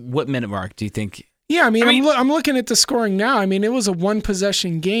what minute mark do you think? Yeah, I'm looking at the scoring now. I mean, it was a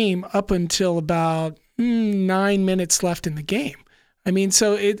one-possession game up until about 9 minutes left in the game. I mean,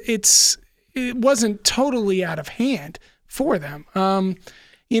 so it wasn't totally out of hand for them.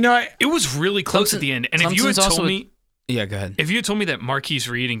 It was really close at the end. And if you had told me, Yeah, go ahead. If you had told me that Marquise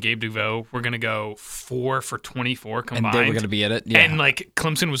Reed and Gabe DuVoe were going to go 4 for 24 combined, And they were going to be at it, yeah. and like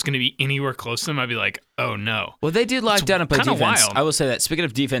Clemson was going to be anywhere close to them, I'd be like, oh no. Well, they did lock down and play kinda defense. wild. I will say that. Speaking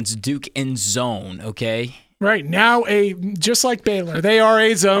of defense, Duke in zone, okay? Right now, just like Baylor, they are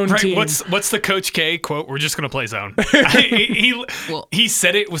a zone Right, team. what's the Coach K quote? We're just going to play zone. He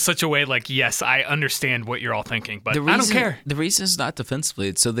said it with such a way like, yes, I understand what you're all thinking, but I don't care. The reason is not defensively.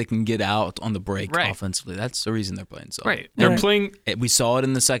 It's so they can get out on the break Right. offensively. That's the reason they're playing zone. Right. They're playing. We saw it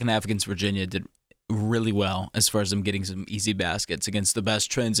in the second half against Virginia. Did really well as far as them getting some easy baskets against the best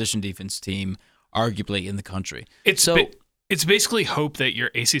transition defense team, arguably, in the country. It's basically hope that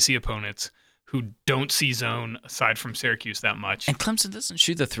your ACC opponents who don't see zone aside from Syracuse that much. And Clemson doesn't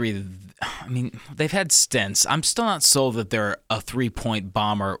shoot the three. I mean, they've had stints. I'm still not sold that they're a 3-point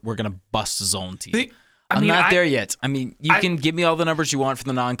bomber. We're going to bust the zone team. I'm not there yet. I mean, you can give me all the numbers you want for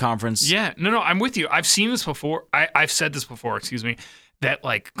the non-conference. Yeah, no, I'm with you. I've seen this before. I've said this before, that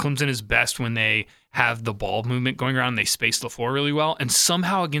like Clemson is best when they have the ball movement going around. They space the floor really well. And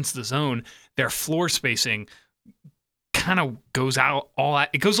somehow against the zone, their floor spacing kind of goes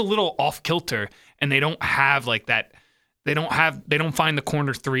it goes a little off kilter, and they don't have like that. They don't find the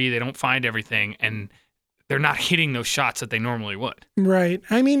corner three. They don't find everything, and they're not hitting those shots that they normally would. Right.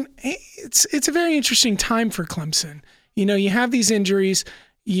 I mean, it's a very interesting time for Clemson. You know, you have these injuries.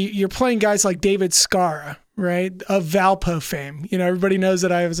 You're playing guys like David Skara, right, of Valpo fame. You know, everybody knows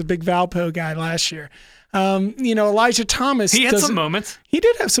that I was a big Valpo guy last year. You know, Elijah Thomas. He had some moments. He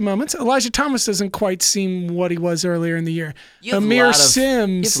did have some moments. Elijah Thomas doesn't quite seem what he was earlier in the year. Amir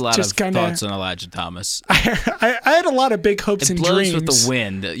Sims. You have a lot of thoughts on Elijah Thomas. I had a lot of big hopes and dreams. It blows with the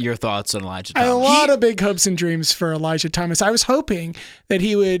wind. Your thoughts on Elijah Thomas? I had a lot of big hopes and dreams for Elijah Thomas. I was hoping that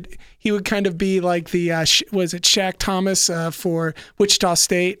he would kind of be like the Shaq Thomas for Wichita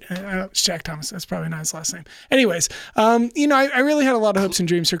State. Shaq Thomas. That's probably not his last name. Anyways, you know, I really had a lot of hopes and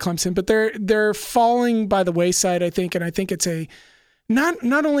dreams for Clemson, but they're falling by the wayside, I think, and I think it's a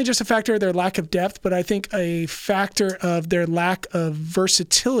not only just a factor of their lack of depth, but I think a factor of their lack of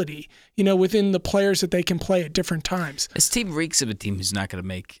versatility, you know, within the players that they can play at different times. This team reeks of a team who's not going to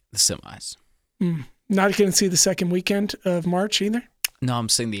make the semis. Not going to see the second weekend of March either? No, I'm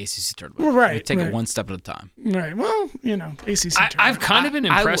saying the ACC tournament. Well, right. We take it one step at a time. Right. Well, you know, ACC tournament. I've kind of been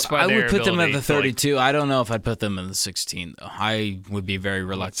impressed by their I would put them at ability the 32. I don't know if I'd put them in the 16, though. I would be very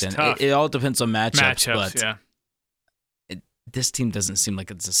reluctant. It all depends on matchups, but yeah. This team doesn't seem like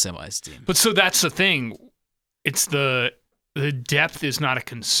it's a semis team. But so that's the thing. It's the depth is not a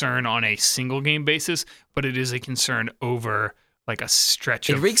concern on a single game basis, but it is a concern over like a stretch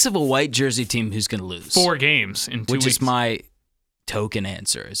of. It reeks of a white jersey team who's going to lose 4 games in 2 weeks. Which is my token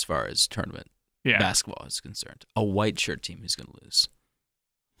answer as far as tournament basketball is concerned. A white shirt team who's going to lose.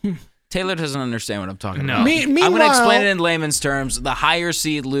 Taylor doesn't understand what I'm talking about. I'm going to explain it in layman's terms. The higher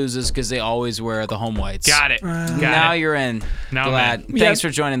seed loses because they always wear the home whites. Got it. Now you're in. Now Glad. Thanks for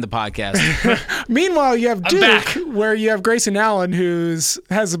joining the podcast. Meanwhile, you have Duke, where you have Grayson Allen, who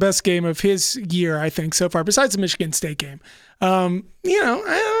has the best game of his year, I think, so far, besides the Michigan State game. You know,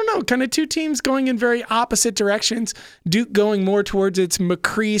 I don't know, kind of two teams going in very opposite directions. Duke going more towards its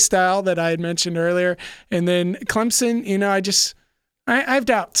McCree style that I had mentioned earlier. And then Clemson, you know, I have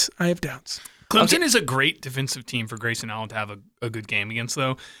doubts. Clemson is a great defensive team for Grayson Allen to have a good game against,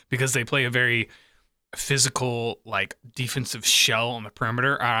 though, because they play a very physical, like, defensive shell on the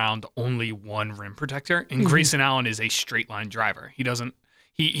perimeter around only one rim protector. And Grayson Allen is a straight line driver. He doesn't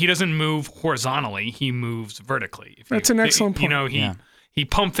move horizontally. He moves vertically. That's an excellent point. You know, he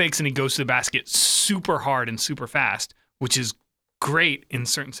pump fakes and he goes to the basket super hard and super fast, which is great in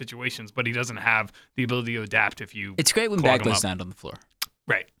certain situations, but he doesn't have the ability to adapt if you. It's great when Bagley's not on the floor.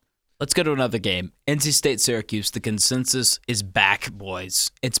 Right. Let's go to another game. NC State Syracuse. The consensus is back,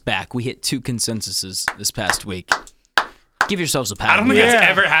 boys. It's back. We hit 2 consensuses this past week. Give yourselves a pat. I don't think that's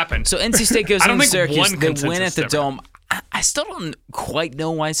ever happened. So NC State goes into Syracuse. They win at the ever. Dome. I still don't quite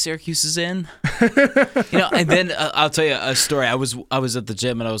know why Syracuse is in. You know, and then I'll tell you a story. I was at the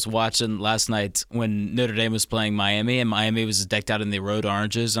gym and I was watching last night when Notre Dame was playing Miami, and Miami was decked out in the road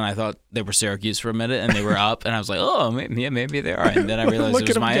oranges, and I thought they were Syracuse for a minute, and they were up, and I was like, oh, maybe they are. And then I realized it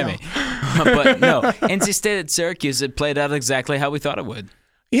was Miami. But no, NC State at Syracuse, it played out exactly how we thought it would.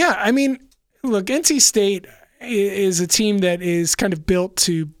 Yeah, I mean, look, NC State is a team that is kind of built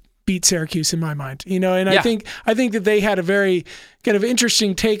to beat Syracuse in my mind, you know, and I think that they had a very kind of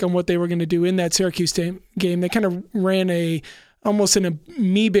interesting take on what they were going to do in that Syracuse game. They kind of ran almost an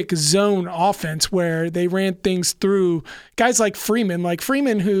amoebic zone offense where they ran things through guys like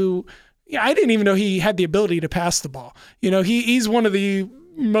Freeman who I didn't even know he had the ability to pass the ball. You know, he's one of the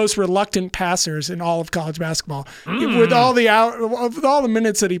most reluctant passers in all of college basketball. With all the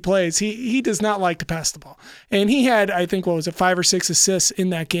minutes that he plays, he does not like to pass the ball. And he had, I think, 5 or 6 assists in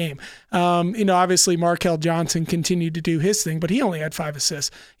that game. Obviously Markell Johnson continued to do his thing, but he only had 5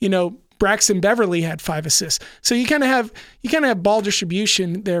 assists. Braxton Beverly had 5 assists. So you kind of have ball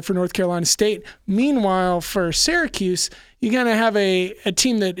distribution there for North Carolina State. Meanwhile, for Syracuse, you kind of have a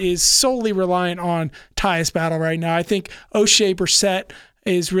team that is solely reliant on Tyus Battle right now. I think O'Shea Brissett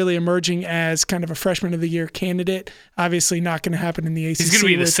is really emerging as kind of a freshman of the year candidate. Obviously not going to happen in the ACC. He's going to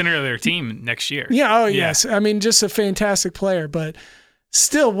be the center of their team next year. Yeah, yes. I mean, just a fantastic player, but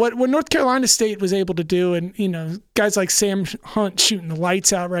still, what North Carolina State was able to do, and guys like Sam Hunt shooting the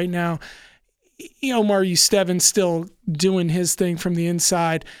lights out right now, Omar Estevez still doing his thing from the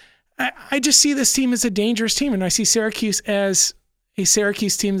inside. I just see this team as a dangerous team, and I see Syracuse as a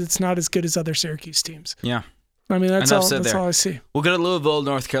Syracuse team that's not as good as other Syracuse teams. Yeah. I mean, that's all I see. We'll go to Louisville,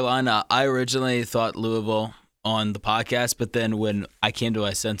 North Carolina. I originally thought Louisville on the podcast, but then when I came to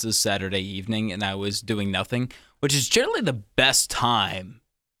my senses Saturday evening and I was doing nothing, which is generally the best time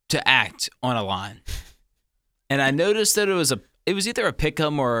to act on a line. And I noticed that it was either a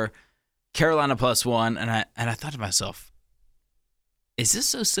pick'em or Carolina +1, and I thought to myself, is this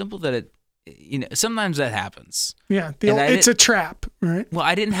so simple that sometimes that happens. Yeah, it's a trap, right? Well,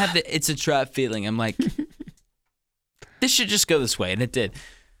 I didn't have the it's a trap feeling. I'm like, this should just go this way, and it did.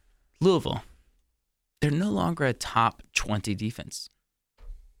 Louisville, they're no longer a top 20 defense.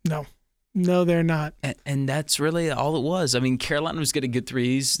 No, they're not. And that's really all it was. I mean, Carolina was getting good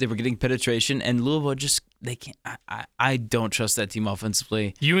threes. They were getting penetration. And Louisville they can't. I don't trust that team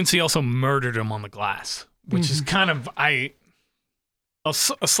offensively. UNC also murdered them on the glass, which is kind of a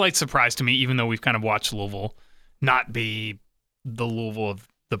slight surprise to me, even though we've kind of watched Louisville not be the Louisville of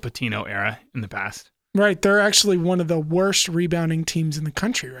the Pitino era in the past. Right. They're actually one of the worst rebounding teams in the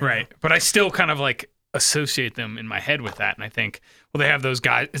country right now. But I still kind of associate them in my head with that. And I think, well, they have those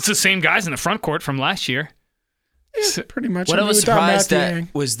guys. It's the same guys in the front court from last year. Yeah, pretty much. What I was surprised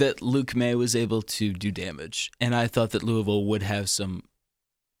at was that Luke May was able to do damage. And I thought that Louisville would have some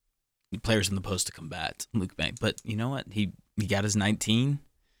players in the post to combat Luke May. But you know what? He got his 19,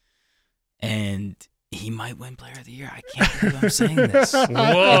 and he might win Player of the Year. I can't believe I'm saying this. Whoa!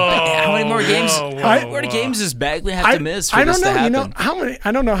 How many more games? How many games does Bagley have to miss for this to happen? How many?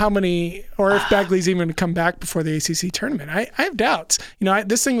 I don't know how many, or if Bagley's even going to come back before the ACC tournament. I have doubts.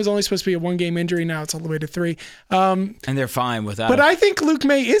 This thing was only supposed to be a 1-game injury. Now it's all the way to 3. And they're fine without. But I think Luke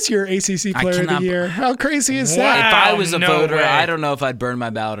May is your ACC Player of the Year. How crazy is that? If I was a voter, I don't know if I'd burn my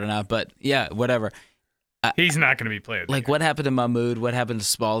ballot or not. But yeah, whatever. He's not going to be Player of the Year. What happened to Mahmoud? What happened to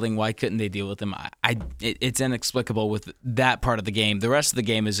Spalding? Why couldn't they deal with him? It's inexplicable with that part of the game. The rest of the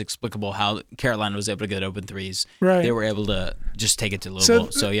game is explicable how Carolina was able to get open threes. Right. They were able to just take it to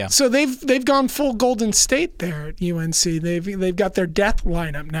Louisville. So yeah. So they've gone full Golden State there at UNC. They've got their death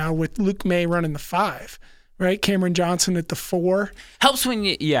lineup now with Luke May running the 5. Right, Cameron Johnson at the 4. Helps when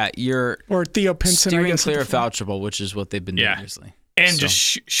you're or Theo Pinson steering clear of foul trouble, which is what they've been doing recently. And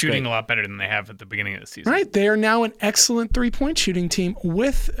just shooting a lot better than they have at the beginning of the season. Right. They are now an excellent 3-point shooting team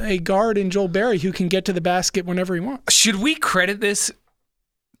with a guard in Joel Berry who can get to the basket whenever he wants. Should we credit this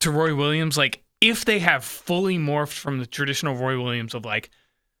to Roy Williams? If they have fully morphed from the traditional Roy Williams of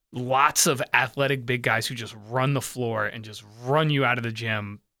lots of athletic big guys who just run the floor and just run you out of the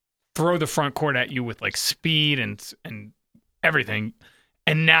gym, throw the front court at you with speed and everything.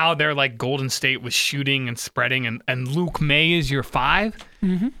 And now they're like Golden State with shooting and spreading, and Luke May is your 5.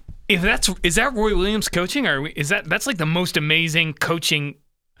 Mm-hmm. Is that Roy Williams coaching, or that's the most amazing coaching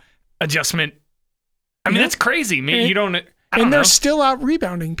adjustment? I mean, that's crazy. Maybe you don't. And they're still out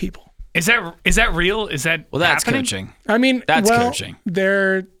rebounding people. Is that real? Is that that's happening? Coaching? I mean, that's coaching.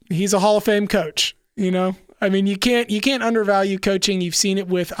 He's a Hall of Fame coach. I mean, you can't undervalue coaching. You've seen it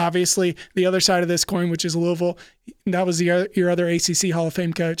with, obviously, the other side of this coin, which is Louisville. That was your other ACC Hall of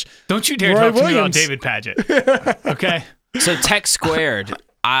Fame coach. Don't you dare talk to me about David Padgett. Okay? So Tech squared.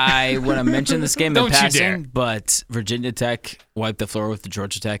 I want to mention this game in passing, but Virginia Tech wiped the floor with the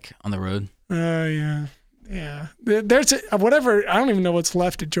Georgia Tech on the road. Yeah. Yeah. There's whatever. I don't even know what's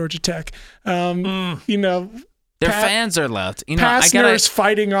left at Georgia Tech. Their fans are left. Pastner's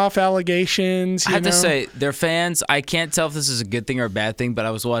fighting off allegations. I have to say, their fans, I can't tell if this is a good thing or a bad thing, but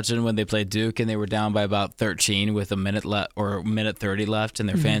I was watching when they played Duke, and they were down by about 13 with a minute left or a minute 30 left, and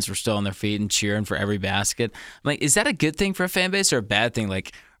their fans were still on their feet and cheering for every basket. I'm like, is that a good thing for a fan base or a bad thing?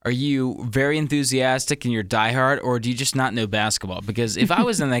 Are you very enthusiastic and you're diehard, or do you just not know basketball? Because if I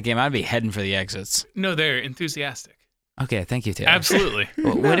was in that game, I'd be heading for the exits. No, they're enthusiastic. Okay, thank you, Taylor. Absolutely.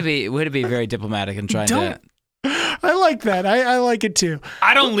 Would it be very diplomatic and trying to... I like that. I like it too.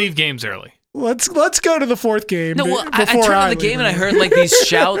 I don't leave games early. Let's go to the fourth game. No, well, I turned on the game and I heard like these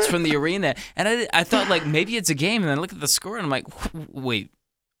shouts from the arena, and I thought like maybe it's a game, and then I look at the score and I'm like, wait,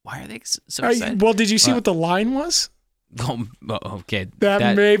 why are they so excited? Well, did you see what the line was? Oh, okay.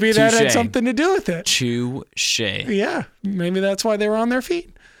 That maybe that had something to do with it. Touche. Yeah, maybe that's why they were on their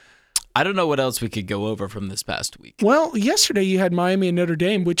feet. I don't know what else we could go over from this past week. Well, yesterday you had Miami and Notre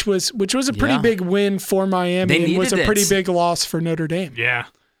Dame, which was a pretty big win for Miami and was a pretty big loss for Notre Dame. Yeah.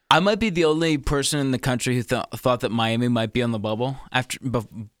 I might be the only person in the country who thought that Miami might be on the bubble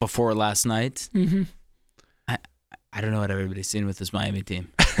before last night. Mm-hmm. I don't know what everybody's seen with this Miami team.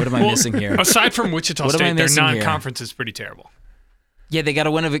 What am I missing here? Aside from Wichita State, their non-conference is pretty terrible. Yeah, they got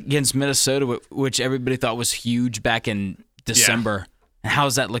a win against Minnesota, which everybody thought was huge back in December. Yeah. And how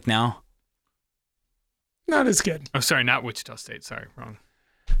does that look now? Not as good. Oh, sorry, not Wichita State. Sorry, wrong.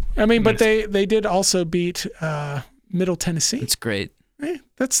 I mean, but they did also beat Middle Tennessee. That's great.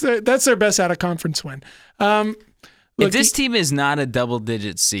 That's their best out-of-conference win. Look, if this team is not a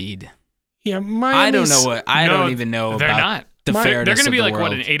double-digit seed... Yeah, I don't know I don't even know they're about not. The fairness. They're going to be like world.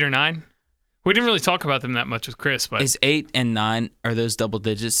 what, an 8 or 9? We didn't really talk about them that much with Chris, but is 8 and 9 are those double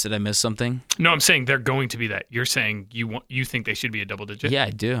digits? Did I miss something? No, I'm saying they're going to be that. You're saying you think they should be a double digit? Yeah,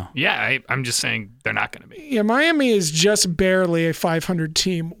 I do. Yeah, I'm just saying they're not going to be. Yeah, Miami is just barely a 500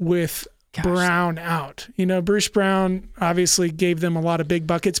 team with Brown out. You know, Bruce Brown obviously gave them a lot of big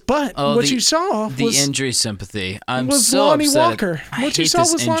buckets, but what you saw was the injury sympathy. Was so Lonnie upset. Walker. What you saw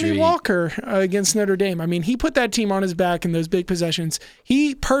was Lonnie Walker against Notre Dame. I mean, he put that team on his back in those big possessions.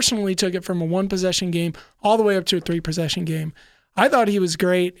 He personally took it from a 1-possession game all the way up to a 3-possession game. I thought he was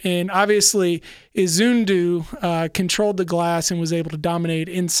great, and obviously Izundu controlled the glass and was able to dominate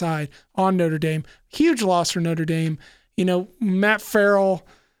inside on Notre Dame. Huge loss for Notre Dame. You know, Matt Farrell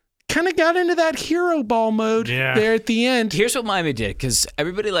kind of got into that hero ball mode there at the end. Here's what Miami did, because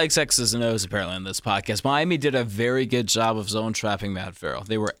everybody likes X's and O's apparently on this podcast. Miami did a very good job of zone trapping Matt Farrell.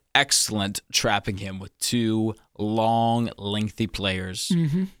 They were excellent trapping him with 2 long, lengthy players.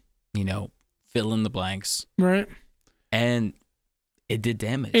 Mm-hmm. You know, fill in the blanks. Right. And it did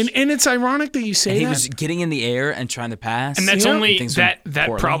damage. And it's ironic that you say he was getting in the air and trying to pass. And that's only that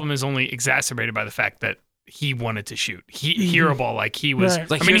problem is only exacerbated by the fact that he wanted to shoot. Hero ball like he was. Right.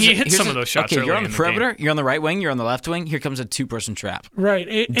 Like, I mean, he hit some of those shots. Okay, you're on the perimeter. You're on the right wing. You're on the left wing. Here comes a 2-person trap.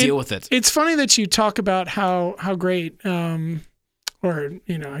 Right. Deal with it. It's funny that you talk about how great, or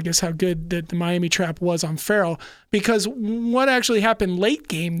you know, I guess how good that the Miami trap was on Farrell, because what actually happened late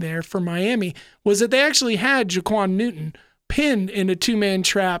game there for Miami was that they actually had Jaquan Newton pinned in a 2-man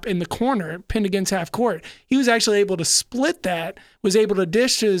trap in the corner, pinned against half court. He was actually able to split that, was able to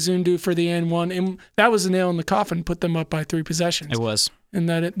dish to Zundu for the N1, and that was the nail in the coffin, put them up by 3 possessions. It was. And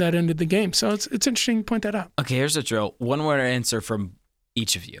that ended the game. So it's interesting to point that out. Okay, here's the drill. 1-word answer from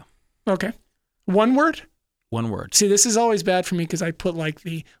each of you. Okay. 1 word? 1 word. See, this is always bad for me because I put like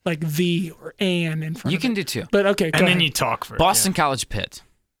the or an in front You of can it. do 2. But okay, and then you talk for Boston College Pitt.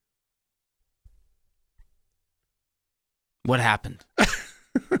 What happened?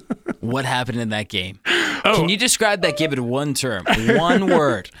 What happened in that game? Can you describe that? Give it 1 term. 1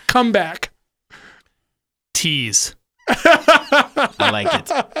 word. Comeback. Tease. I like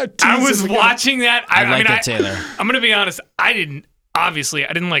it. I was watching that. I like it, Taylor. I'm going to be honest. I didn't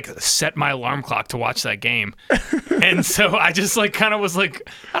like set my alarm clock to watch that game. And so I just like kind of was like,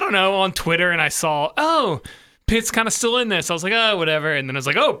 I don't know, on Twitter, and I saw, Pitt's kind of still in this. I was like, oh, whatever. And then I was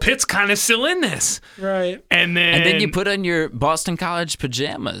like, oh, Pitt's kind of still in this. Right. And then you put on your Boston College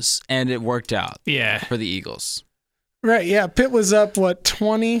pajamas, and it worked out. Yeah. For the Eagles. Right, yeah. Pitt was up,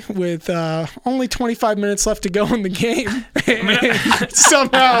 20 with only 25 minutes left to go in the game.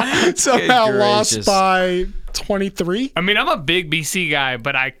 somehow lost by 23. I mean, I'm a big BC guy,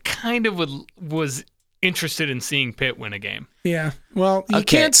 but I kind of was interested in seeing Pitt win a game. Yeah. Well, you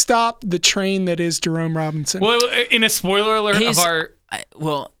can't stop the train that is Jerome Robinson. Well, in a spoiler alert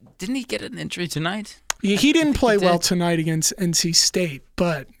didn't he get an injury tonight? He didn't play well tonight against NC State,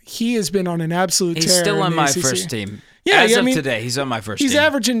 but he has been on an absolute tear. He's still on my ACC. first team. Yeah, As of today, he's on my first team. He's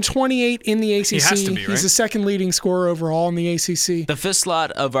averaging 28 in the ACC. He has to be, right? He's the second leading scorer overall in the ACC. The 5th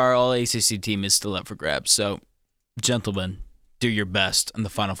slot of our all-ACC team is still up for grabs. So, gentlemen, do your best in the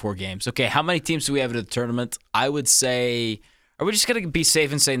final 4 games. Okay, how many teams do we have in the tournament? I would say, are we just going to be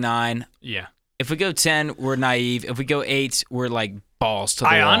safe and say 9? Yeah. If we go 10, we're naive. If we go 8, we're like balls to the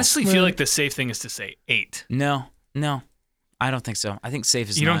wall. I honestly feel like the safe thing is to say 8. No. I don't think so. I think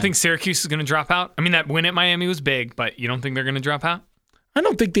safe is 9. You don't think Syracuse is going to drop out? I mean, that win at Miami was big, but you don't think they're going to drop out? I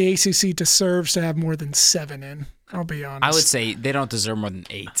don't think the ACC deserves to have more than 7 in. I'll be honest. I would say they don't deserve more than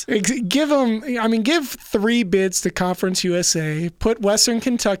 8. Give 3 bids to Conference USA. Put Western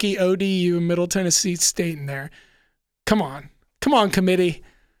Kentucky, ODU, and Middle Tennessee State in there. Come on, committee.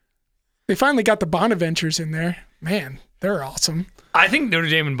 They finally got the Bonaventures in there. Man, they're awesome. I think Notre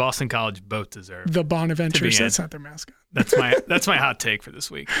Dame and Boston College both deserve The Bonaventures. That's not their mascot. That's my hot take for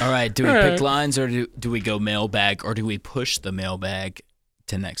this week. All right, do we pick lines or do we go mailbag or do we push the mailbag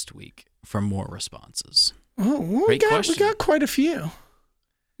to next week for more responses? Oh, well, we got quite a few.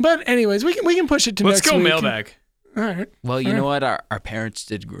 But anyways, we can push it to next week. Let's go mailbag. All right. Well, you know what? Our parents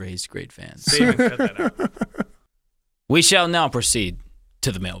did raise great fans. They even cut that out. We shall now proceed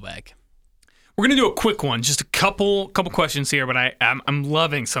to the mailbag. We're gonna do a quick one, just a couple questions here, but I'm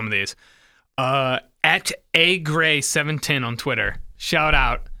loving some of these. At agray710 on Twitter, shout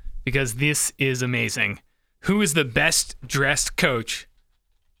out because this is amazing. Who is the best dressed coach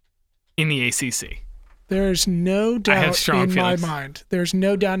in the ACC? There's no doubt in my mind. There's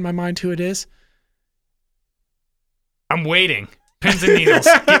no doubt in my mind who it is. I'm waiting. Pins and needles.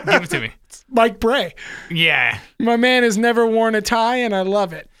 Give it to me. It's Mike Bray. Yeah. My man has never worn a tie, and I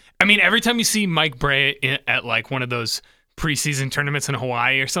love it. I mean, every time you see Mike Bray at like one of those preseason tournaments in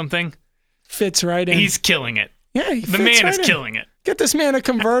Hawaii or something, fits right in. He's killing it. Yeah, the man is killing it. Get this man a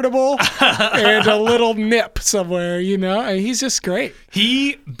convertible and a little nip somewhere, He's just great.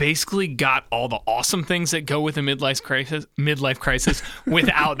 He basically got all the awesome things that go with a midlife crisis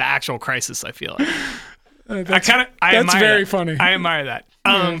without the actual crisis, I feel like. That's very funny. I admire that.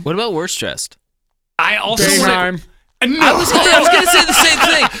 What about worst dressed? I also No. I was going to say the same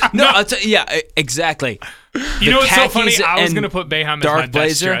thing. No, exactly. You know what's so funny? I was going to put Boeheim as my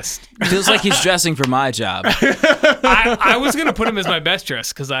best dressed. Feels like he's dressing for my job. I was going to put him as my best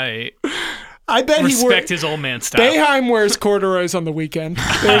dressed because I bet respect his old man style. Boeheim wears corduroys on the weekend.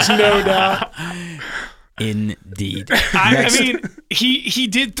 There's no doubt. Indeed. I mean, he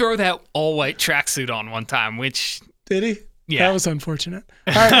did throw that all white tracksuit on one time, which did he? Yeah, that was unfortunate.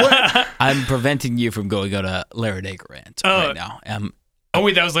 All right, I'm preventing you from going on a Larinaga rant right now. Oh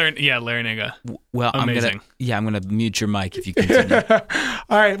wait, that was Larinaga. Well, amazing. I'm gonna mute your mic if you continue.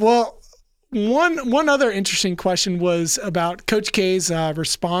 All right. Well, one other interesting question was about Coach K's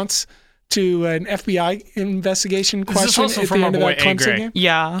response to an FBI investigation question at the end of that Clemson game.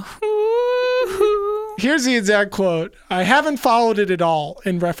 Yeah. Here's the exact quote. I haven't followed it at all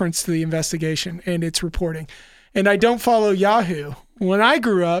in reference to the investigation and its reporting. And I don't follow Yahoo. When I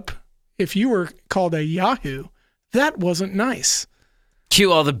grew up, if you were called a Yahoo, that wasn't nice. Cue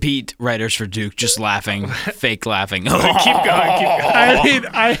all the beat writers for Duke just laughing, fake laughing. Keep going. I mean,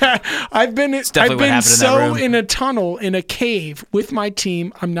 I've been so in a tunnel in a cave with my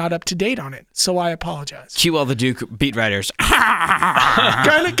team. I'm not up to date on it, so I apologize. Cue all the Duke beat writers.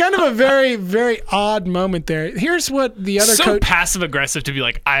 kind of a very, very odd moment there. Here's what the other coach. Passive aggressive to be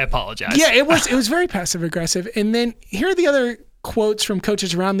like, I apologize. Yeah, it was very passive aggressive. And then here are the other quotes from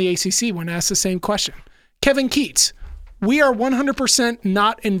coaches around the ACC when asked the same question. Kevin Keats. We are 100%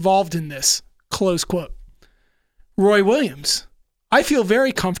 not involved in this, close quote. Roy Williams, I feel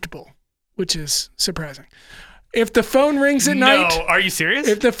very comfortable, which is surprising. If the phone rings at night... No, are you serious?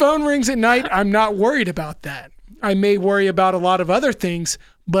 If the phone rings at night, I'm not worried about that. I may worry about a lot of other things,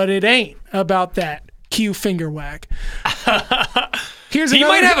 but it ain't about that. Cue finger wag. He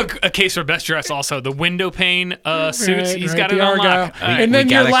might have a case for best dress also. The window pane suits, he's got it on lock. And then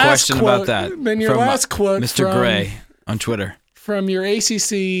your last quote, Mr. Gray. On Twitter. From your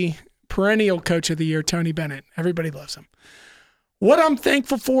ACC perennial coach of the year, Tony Bennett. Everybody loves him. What I'm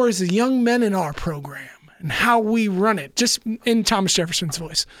thankful for is the young men in our program and how we run it, just in Thomas Jefferson's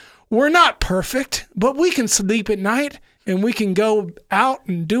voice. We're not perfect, but we can sleep at night and we can go out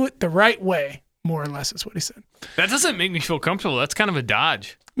and do it the right way, more or less is what he said. That doesn't make me feel comfortable. That's kind of a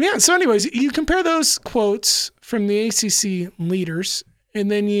dodge. Yeah, so anyways, you compare those quotes from the ACC leaders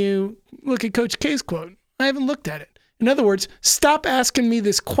and then you look at Coach K's quote. I haven't looked at it. In other words, stop asking me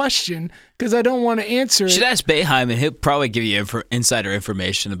this question because I don't want to answer it. You should ask Boeheim, and he'll probably give you insider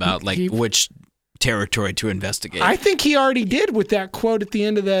information about which territory to investigate. I think he already did with that quote at the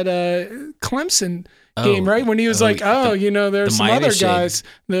end of that Clemson game, right? When he was there's some other guys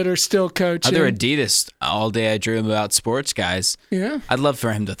that are still coaching. Other Adidas, all day I dream about sports guys. Yeah. I'd love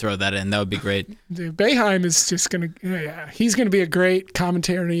for him to throw that in. That would be great. Dude, Boeheim is just going to, he's going to be a great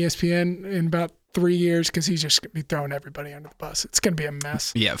commentator on ESPN in about 3 years because he's just going to be throwing everybody under the bus. It's going to be a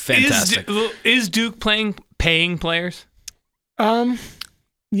mess. Yeah, fantastic. Is Duke paying players? Yeah.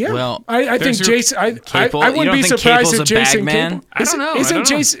 Well, I think Jason. I wouldn't be surprised if Jason Capel. I don't know.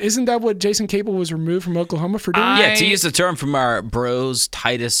 Isn't that what Jason Capel was removed from Oklahoma for doing? Yeah, to use the term from our bros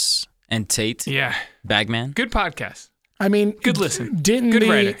Titus and Tate. Yeah. Bagman. Good podcast. I mean, Good listen. Didn't Good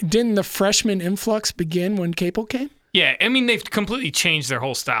writer. didn't the freshman influx begin when Capel came? Yeah, I mean, they've completely changed their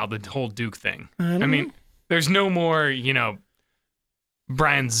whole style, the whole Duke thing. I mean, there's no more,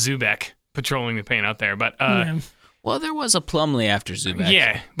 Brian Zubek patrolling the paint out there. But, Well, there was a Plumlee after Zubek.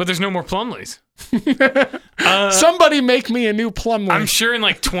 yeah, but there's no more Plumlees. Somebody make me a new Plumlee. I'm sure in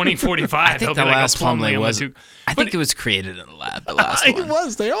like 2045, I think there'll the be like last a Plumlee Plumlee on was. the Duke. I think it was created in the lab. The last It one.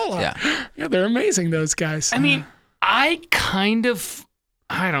 was. They all are. Yeah, they're amazing. Those guys. I mean, I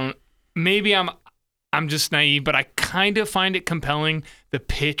don't. Maybe I'm just naive, but I kind of find it compelling the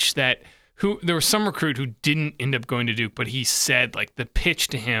pitch that there was some recruit who didn't end up going to Duke, but he said like the pitch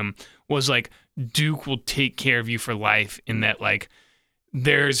to him was like Duke will take care of you for life. In that like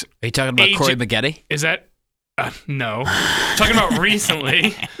there's. Are you talking about Corey Maggette? Is that? No. I'm talking about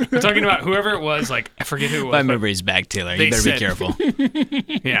recently. I'm talking about whoever it was. Like I forget who it was. My memory's back, Taylor. You better be careful.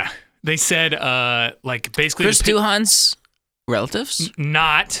 Yeah, they said like basically Chris Duhan's relatives.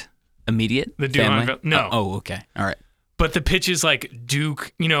 Not Immediate? The family? Duhan. No. Oh, okay. All right. But the pitch is like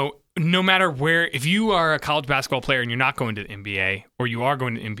Duke, no matter where, if you are a college basketball player and you're not going to the NBA or you are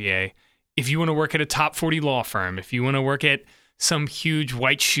going to the NBA, if you want to work at a top 40 law firm, if you want to work at some huge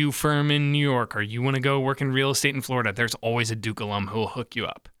white shoe firm in New York, or you want to go work in real estate in Florida, there's always a Duke alum who will hook you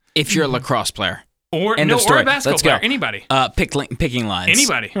up. If you're a lacrosse player. Or End of story. or a basketball Let's player. go. Anybody. Picking lines.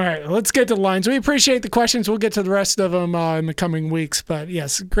 Anybody. All right, let's get to the lines. We appreciate the questions. We'll get to the rest of them in the coming weeks. But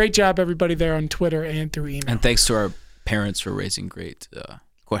yes, great job, everybody there on Twitter and through email. And thanks to our parents for raising great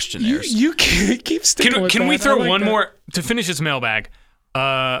questionnaires. You keep sticking with Can that. we throw I like one that. more to finish this mailbag?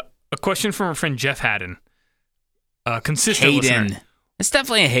 A question from our friend Jeff Haddon. Consistent Hayden. listener. It's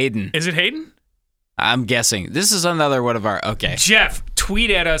definitely a Hayden. Is it Hayden? I'm guessing. This is another one of our. Okay. Jeff,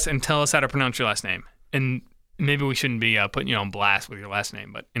 tweet at us and tell us how to pronounce your last name. And maybe we shouldn't be putting you on blast with your last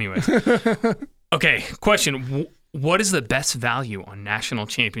name, but anyways. Okay, question. What is the best value on national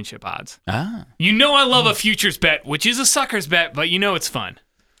championship odds? Ah. I love a futures bet, which is a sucker's bet, but it's fun.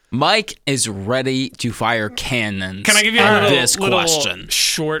 Mike is ready to fire cannons. Can I give you on a this little question?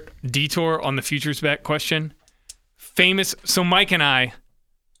 Short detour on the futures bet question? So Mike and I,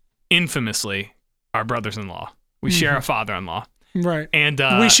 infamously, are brothers-in-law. We share a father-in-law. Right. And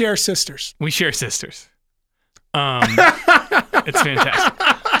we share sisters. We share sisters. It's fantastic.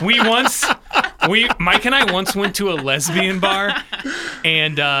 Mike and I once went to a lesbian bar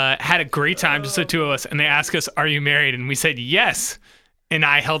and had a great time, just the two of us. And they asked us, "Are you married?" And we said yes. And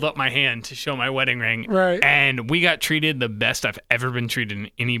I held up my hand to show my wedding ring. Right. And we got treated the best I've ever been treated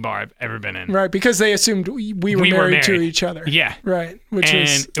in any bar I've ever been in. Right, because they assumed we were married to each other. Yeah. Right.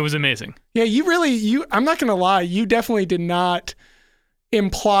 It was amazing. Yeah, I'm not going to lie, you definitely did not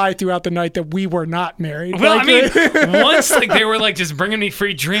imply throughout the night that we were not married. Well, once they were just bringing me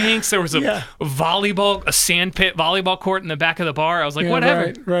free drinks. There was a sand pit volleyball court in the back of the bar. I was like,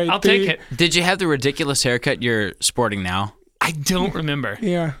 whatever, right. I'll take it. Did you have the ridiculous haircut you're sporting now? I don't remember.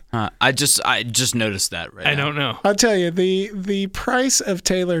 Yeah. I just noticed that right now. I don't know. I'll tell you, the price of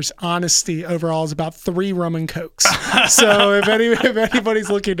Taylor's honesty overall is about 3 rum and cokes. So if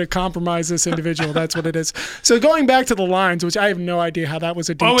anybody's looking to compromise this individual, that's what it is. So going back to the lines, which I have no idea how that was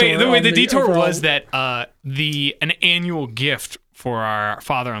a detour. Oh wait, the detour overall. was that an annual gift for our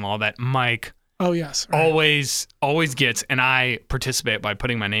father-in-law that Mike yes, right. always gets, and I participate by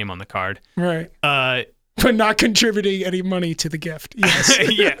putting my name on the card. Right. But not contributing any money to the gift. Yes.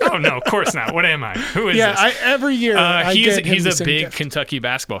 Yeah. Oh no, of course not. What am I? Who is this? Every year he's a big gift Kentucky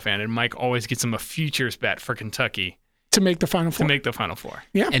basketball fan, and Mike always gets him a futures bet for Kentucky to make the Final Four.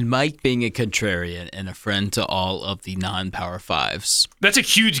 Yeah. And Mike being a contrarian and a friend to all of the non-Power Fives. That's a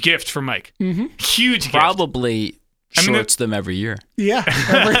huge gift for Mike. Mm-hmm. Huge gift. Probably shorts them every year. Yeah,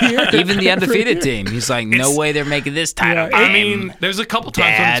 every year. Even the undefeated team. He's like, no way they're making this title game. There's a couple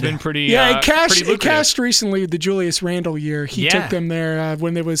times when it's been pretty. It cashed recently the Julius Randle year. He took them there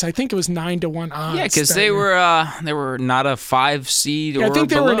when there was, I think it was 9-1 odds. Yeah, because they were not a 5 seed or I think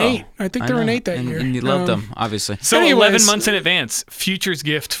below. they were an 8. I think they were an 8 that year. And you loved them, obviously. So 11 months in advance, futures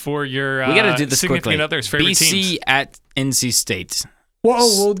gift for your we got to do this significant quickly. other's favorite BC teams. at NC State.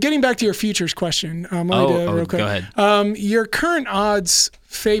 Well, getting back to your futures question, real quick. Go ahead. Your current odds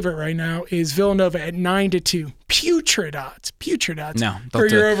favorite right now is Villanova at 9-2. Putrid odds. No, for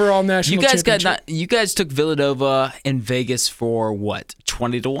your overall national championship. You guys took Villanova in Vegas for what?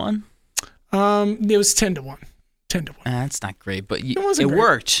 20-1. It was 10-1. 10-1. That's not great, but it great.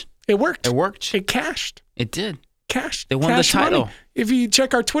 worked. It worked. It worked. It cashed. It did. Cashed. They won the title. Money. If you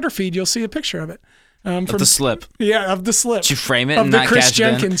check our Twitter feed, you'll see a picture of it. Of the slip. Yeah, of the slip. Did you frame it of and the not Chris cash it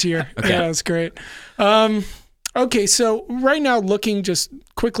in? Jenkins year. Okay. Yeah, it was great. Okay, so right now, just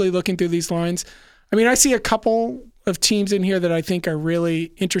quickly looking through these lines, I mean, I see a couple of teams in here that I think are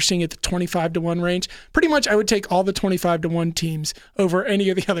really interesting at the 25-1 range. Pretty much, I would take all the 25-1 teams over any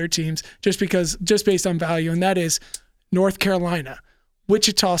of the other teams just based on value, and that is North Carolina,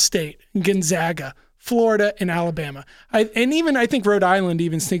 Wichita State, Gonzaga, Florida, and Alabama. I think Rhode Island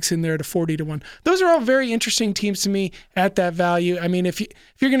even sneaks in there to 40-1. Those are all very interesting teams to me at that value. I mean, if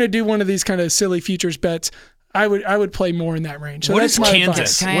you're going to do one of these kind of silly futures bets, I would play more in that range. So what that's is my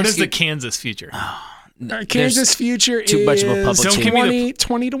Kansas? advice. What is the Kansas future? Kansas future too is much of a public team.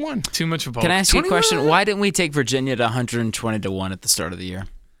 20-1. Too much of a public. Can I ask you a question? Why didn't we take Virginia to 120-1 at the start of the year?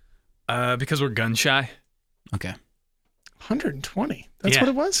 Because we're gun shy. Okay. 120. That's Yeah. what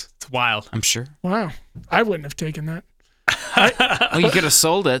it was? It's wild. I'm sure. Wow. I wouldn't have taken that. Oh, you could have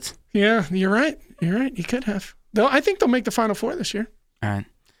sold it. Yeah, you're right. You could have. Though I think they'll make the Final Four this year. All right.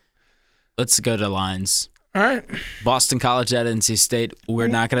 Let's go to lines. All right. Boston College at NC State. We're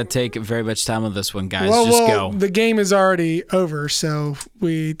not going to take very much time on this one, guys. Well, Just go. The game is already over, so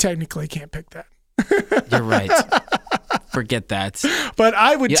we technically can't pick that. You're right. Forget that. But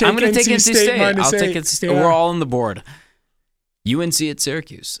I would take I'm going to NC take NC State State. minus I'll 8. take NC State. Yeah. We're all on the board. UNC at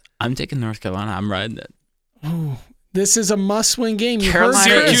Syracuse. I'm taking North Carolina. I'm riding it. Ooh, this is a must-win game. You Carolina heard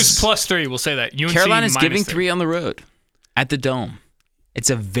Syracuse is- +3. We'll say that. UNC Carolina's minus giving 3. 3 on the road at the Dome. It's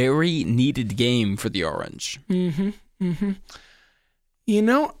a very needed game for the Orange. You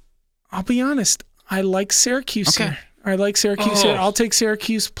know, I'll be honest. I like Syracuse Okay. here. I like Syracuse here. I'll take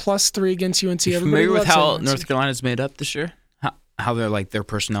Syracuse +3 against UNC. You Everybody familiar with loves how UNC. North Carolina's made up this year? How their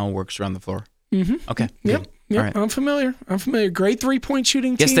personnel works around the floor? Mm-hmm. Okay. Yep. Good. All right. I'm familiar. Great 3-point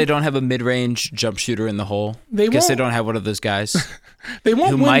shooting team. Guess they don't have a mid-range jump shooter in the hole. They Guess they won't. don't have one of those guys They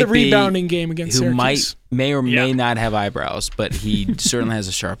won't who win might the be- rebounding game against who Syracuse. may or may Yeah. not have eyebrows, but he certainly has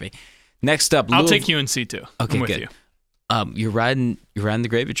a Sharpie. Next up, I'll Louisville. take UNC too. Okay, I'm with good. you. You're riding the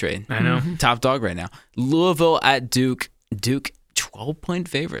gravy train. I know. Top dog right now. Louisville at Duke. Duke 12-point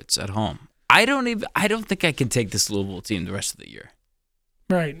favorites at home. I don't think I can take this Louisville team the rest of the year.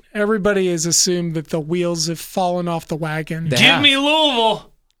 Right. Everybody has assumed that the wheels have fallen off the wagon. They Give have. me Louisville.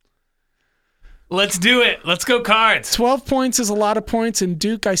 Let's do it. Let's go Cards. 12 points is a lot of points, and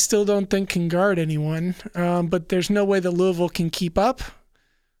Duke I still don't think can guard anyone. But there's no way that Louisville can keep up.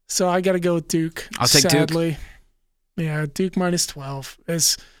 So I got to go with Duke. I'll take Duke. sadly. Yeah, Duke minus 12.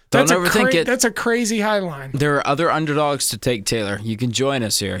 Don't overthink it. That's a crazy high line. There are other underdogs to take, Taylor. You can join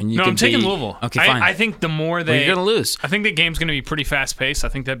us here. And you No, can I'm taking be- Louisville. Okay, fine. I think the more Well, they, you're going to lose. I think the game's going to be pretty fast paced. I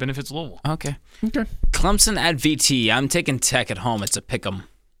think that benefits Louisville. Okay. Okay. Clemson at VT. I'm taking Tech at home. It's a pick 'em.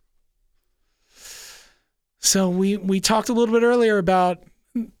 So we talked a little bit earlier about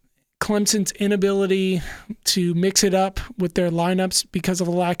Clemson's inability to mix it up with their lineups because of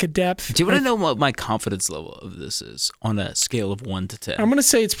a lack of depth. Do you want to know what my confidence level of this is on a scale of 1 to 10? I'm going to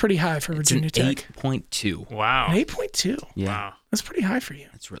say it's pretty high for It's an Virginia Tech. 8.2. Wow. An 8.2. Yeah, Wow. That's pretty high for you.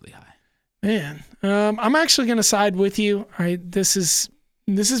 it's really high. Man, I'm actually going to side with you. This is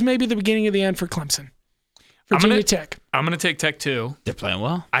maybe the beginning of the end for Clemson. Virginia Tech. I'm going to take Tech too. They're playing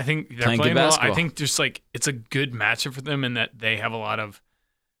well. I think they're Playing good playing well. basketball. I think just like it's a good matchup for them in that they have a lot of.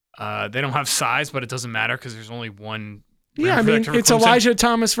 They don't have size, but it doesn't matter because there's only one. Yeah, I rim mean, protector for it's Clemson. Elijah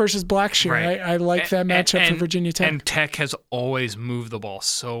Thomas versus Blackshear. Right. I like that matchup for Virginia Tech. And Tech has always moved the ball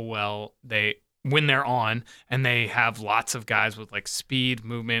so well. When they're on, and they have lots of guys with like speed,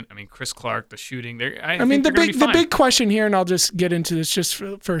 movement. I mean, Chris Clark, the shooting. I mean, the big question here, and I'll just get into this just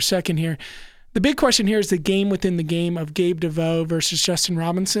for a second here. The big question here is the game within the game of Gabe DeVoe versus Justin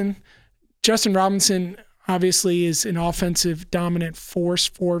Robinson. Justin Robinson obviously is an offensive dominant force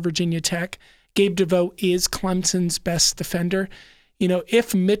for Virginia Tech. Gabe DeVoe is Clemson's best defender. You know,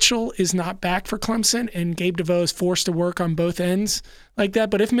 if Mitchell is not back for Clemson and Gabe DeVoe is forced to work on both ends like that,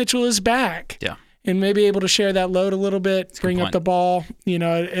 but if Mitchell is back and maybe able to share that load a little bit, bring up the ball, you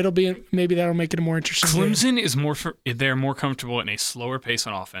know, maybe that'll make it a more interesting game. Clemson is they're more comfortable in a slower pace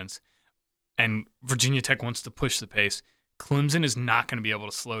on offense, and Virginia Tech wants to push the pace. Clemson is not going to be able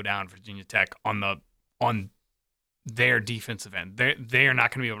to slow down Virginia Tech on their defensive end. They are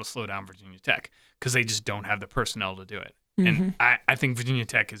not going to be able to slow down Virginia Tech because they just don't have the personnel to do it. And I think Virginia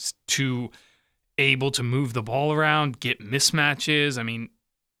Tech is too able to move the ball around, get mismatches. I mean,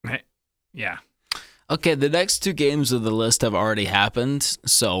 yeah. Okay, the next 2 games of the list have already happened,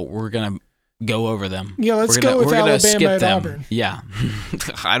 so we're going to go over them. Yeah, let's We're go with gonna Alabama skip at them. Auburn. Yeah.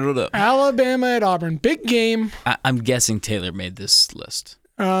 I don't know. Alabama at Auburn. Big game. I'm guessing Taylor made this list.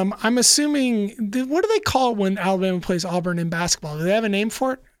 I'm assuming, what do they call it when Alabama plays Auburn in basketball? Do they have a name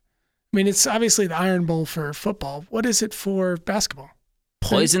for it? I mean, it's obviously the Iron Bowl for football. What is it for basketball?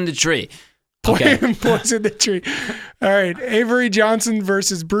 Poison the tree. Okay. Poison the tree. All right. Avery Johnson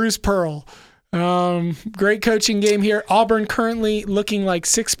versus Bruce Pearl. Great coaching game here. Auburn currently looking like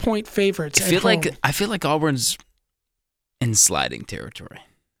 6-point favorites. I feel like Auburn's in sliding territory.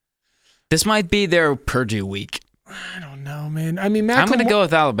 This might be their Purdue week. I don't know, man. I mean, I'm going to go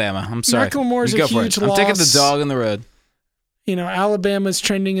with Alabama. I'm sorry. Macklemore's a huge loss. I'm taking the dog on the road. You know, Alabama's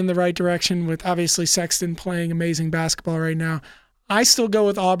trending in the right direction with obviously Sexton playing amazing basketball right now. I still go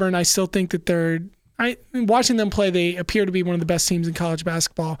with Auburn. I still think that watching them play, they appear to be one of the best teams in college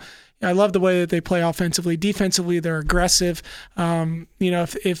basketball. I love the way that they play offensively. Defensively, they're aggressive.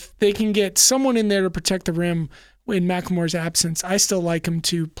 If they can get someone in there to protect the rim in Macklemore's absence, I still like him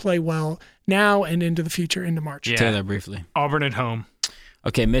to play well now and into the future, into March. Yeah. Taylor, briefly. Auburn at home.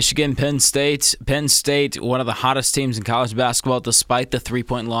 Okay, Michigan, Penn State. Penn State, one of the hottest teams in college basketball, despite the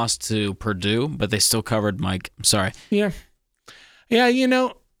 3-point loss to Purdue, but they still covered, Mike. I'm sorry. Yeah. Yeah,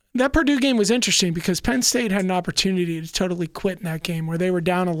 that Purdue game was interesting because Penn State had an opportunity to totally quit in that game where they were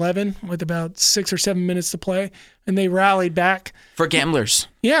down 11 with about 6 or 7 minutes to play, and they rallied back. For gamblers.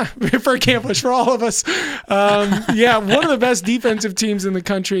 Yeah, for gamblers, for all of us. One of the best defensive teams in the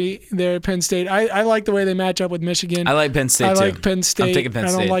country there at Penn State. I like the way they match up with Michigan. I like Penn State, too. I like Penn State. I'm taking Penn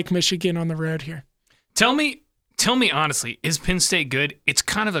State. I don't like Michigan on the road here. Tell me honestly, is Penn State good? It's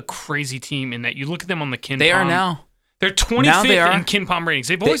kind of a crazy team in that you look at them on the KenPom. They are now. They're 25th in KenPom ratings.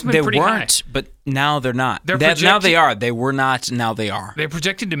 They've always been pretty high. They weren't, but now they're not. Now they are. They were not, now they are. They're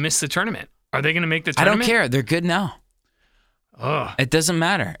projected to miss the tournament. Are they going to make the tournament? I don't care. They're good now. Ugh. It doesn't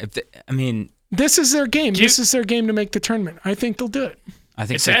matter. This is their game. This is their game to make the tournament. I think they'll do it. I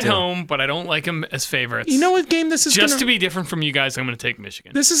think it's so at too. home, but I don't like them as favorites. You know what game this is? Just to be different from you guys, I'm going to take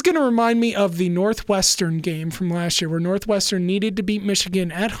Michigan. This is going to remind me of the Northwestern game from last year where Northwestern needed to beat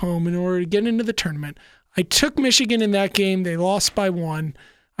Michigan at home in order to get into the tournament. I took Michigan in that game. They lost by 1.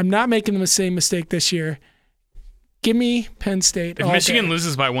 I'm not making the same mistake this year. Give me Penn State. If Michigan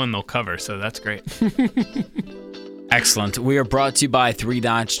loses by 1, they'll cover, so that's great. Excellent. We are brought to you by Three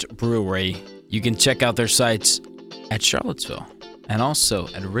Notched Brewery. You can check out their sites at Charlottesville and also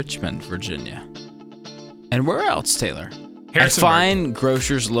at Richmond, Virginia. And where else, Taylor? At fine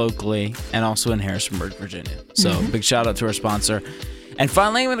grocers locally and also in Harrisonburg, Virginia. So big shout out to our sponsor. And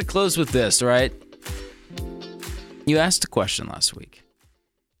finally, I'm going to close with this, all right? You asked a question last week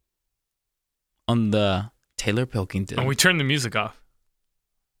on the Taylor Pilkington. Oh, we turned the music off.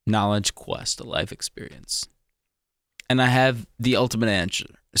 Knowledge Quest, a life experience. And I have the ultimate answer,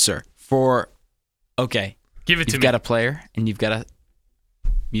 sir. Give it to me. You've got a player and you've got a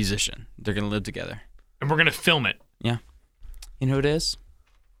musician. They're going to live together. And we're going to film it. Yeah. You know who it is?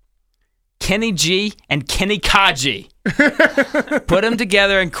 Kenny G and Kenny Kaji. Put them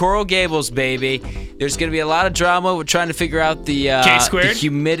together in Coral Gables, baby. There's going to be a lot of drama. We're trying to figure out the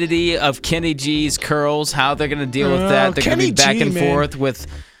humidity of Kenny G's curls, how they're going to deal with that. They're going to be back and forth with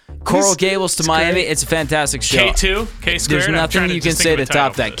Coral Gables to Miami. Great. It's a fantastic show. K2, K squared. There's nothing you can say to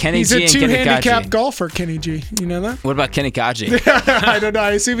top that. Kenny G and He's a Kenny Kaji. two-handicapped golfer, Kenny G. You know that? What about Kenny Kaji? I don't know.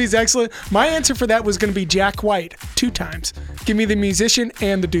 I assume he's excellent. My answer for that was going to be Jack White 2 times. Give me the musician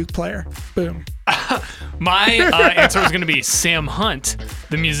and the Duke player. Boom. My answer was going to be Sam Hunt,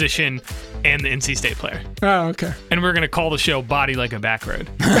 the musician, and the NC State player. Oh, okay. And we're going to call the show Body Like a Back Road.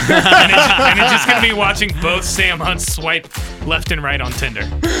 and it's just going to be watching both Sam Hunts swipe left and right on Tinder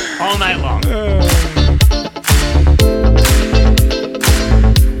all night long.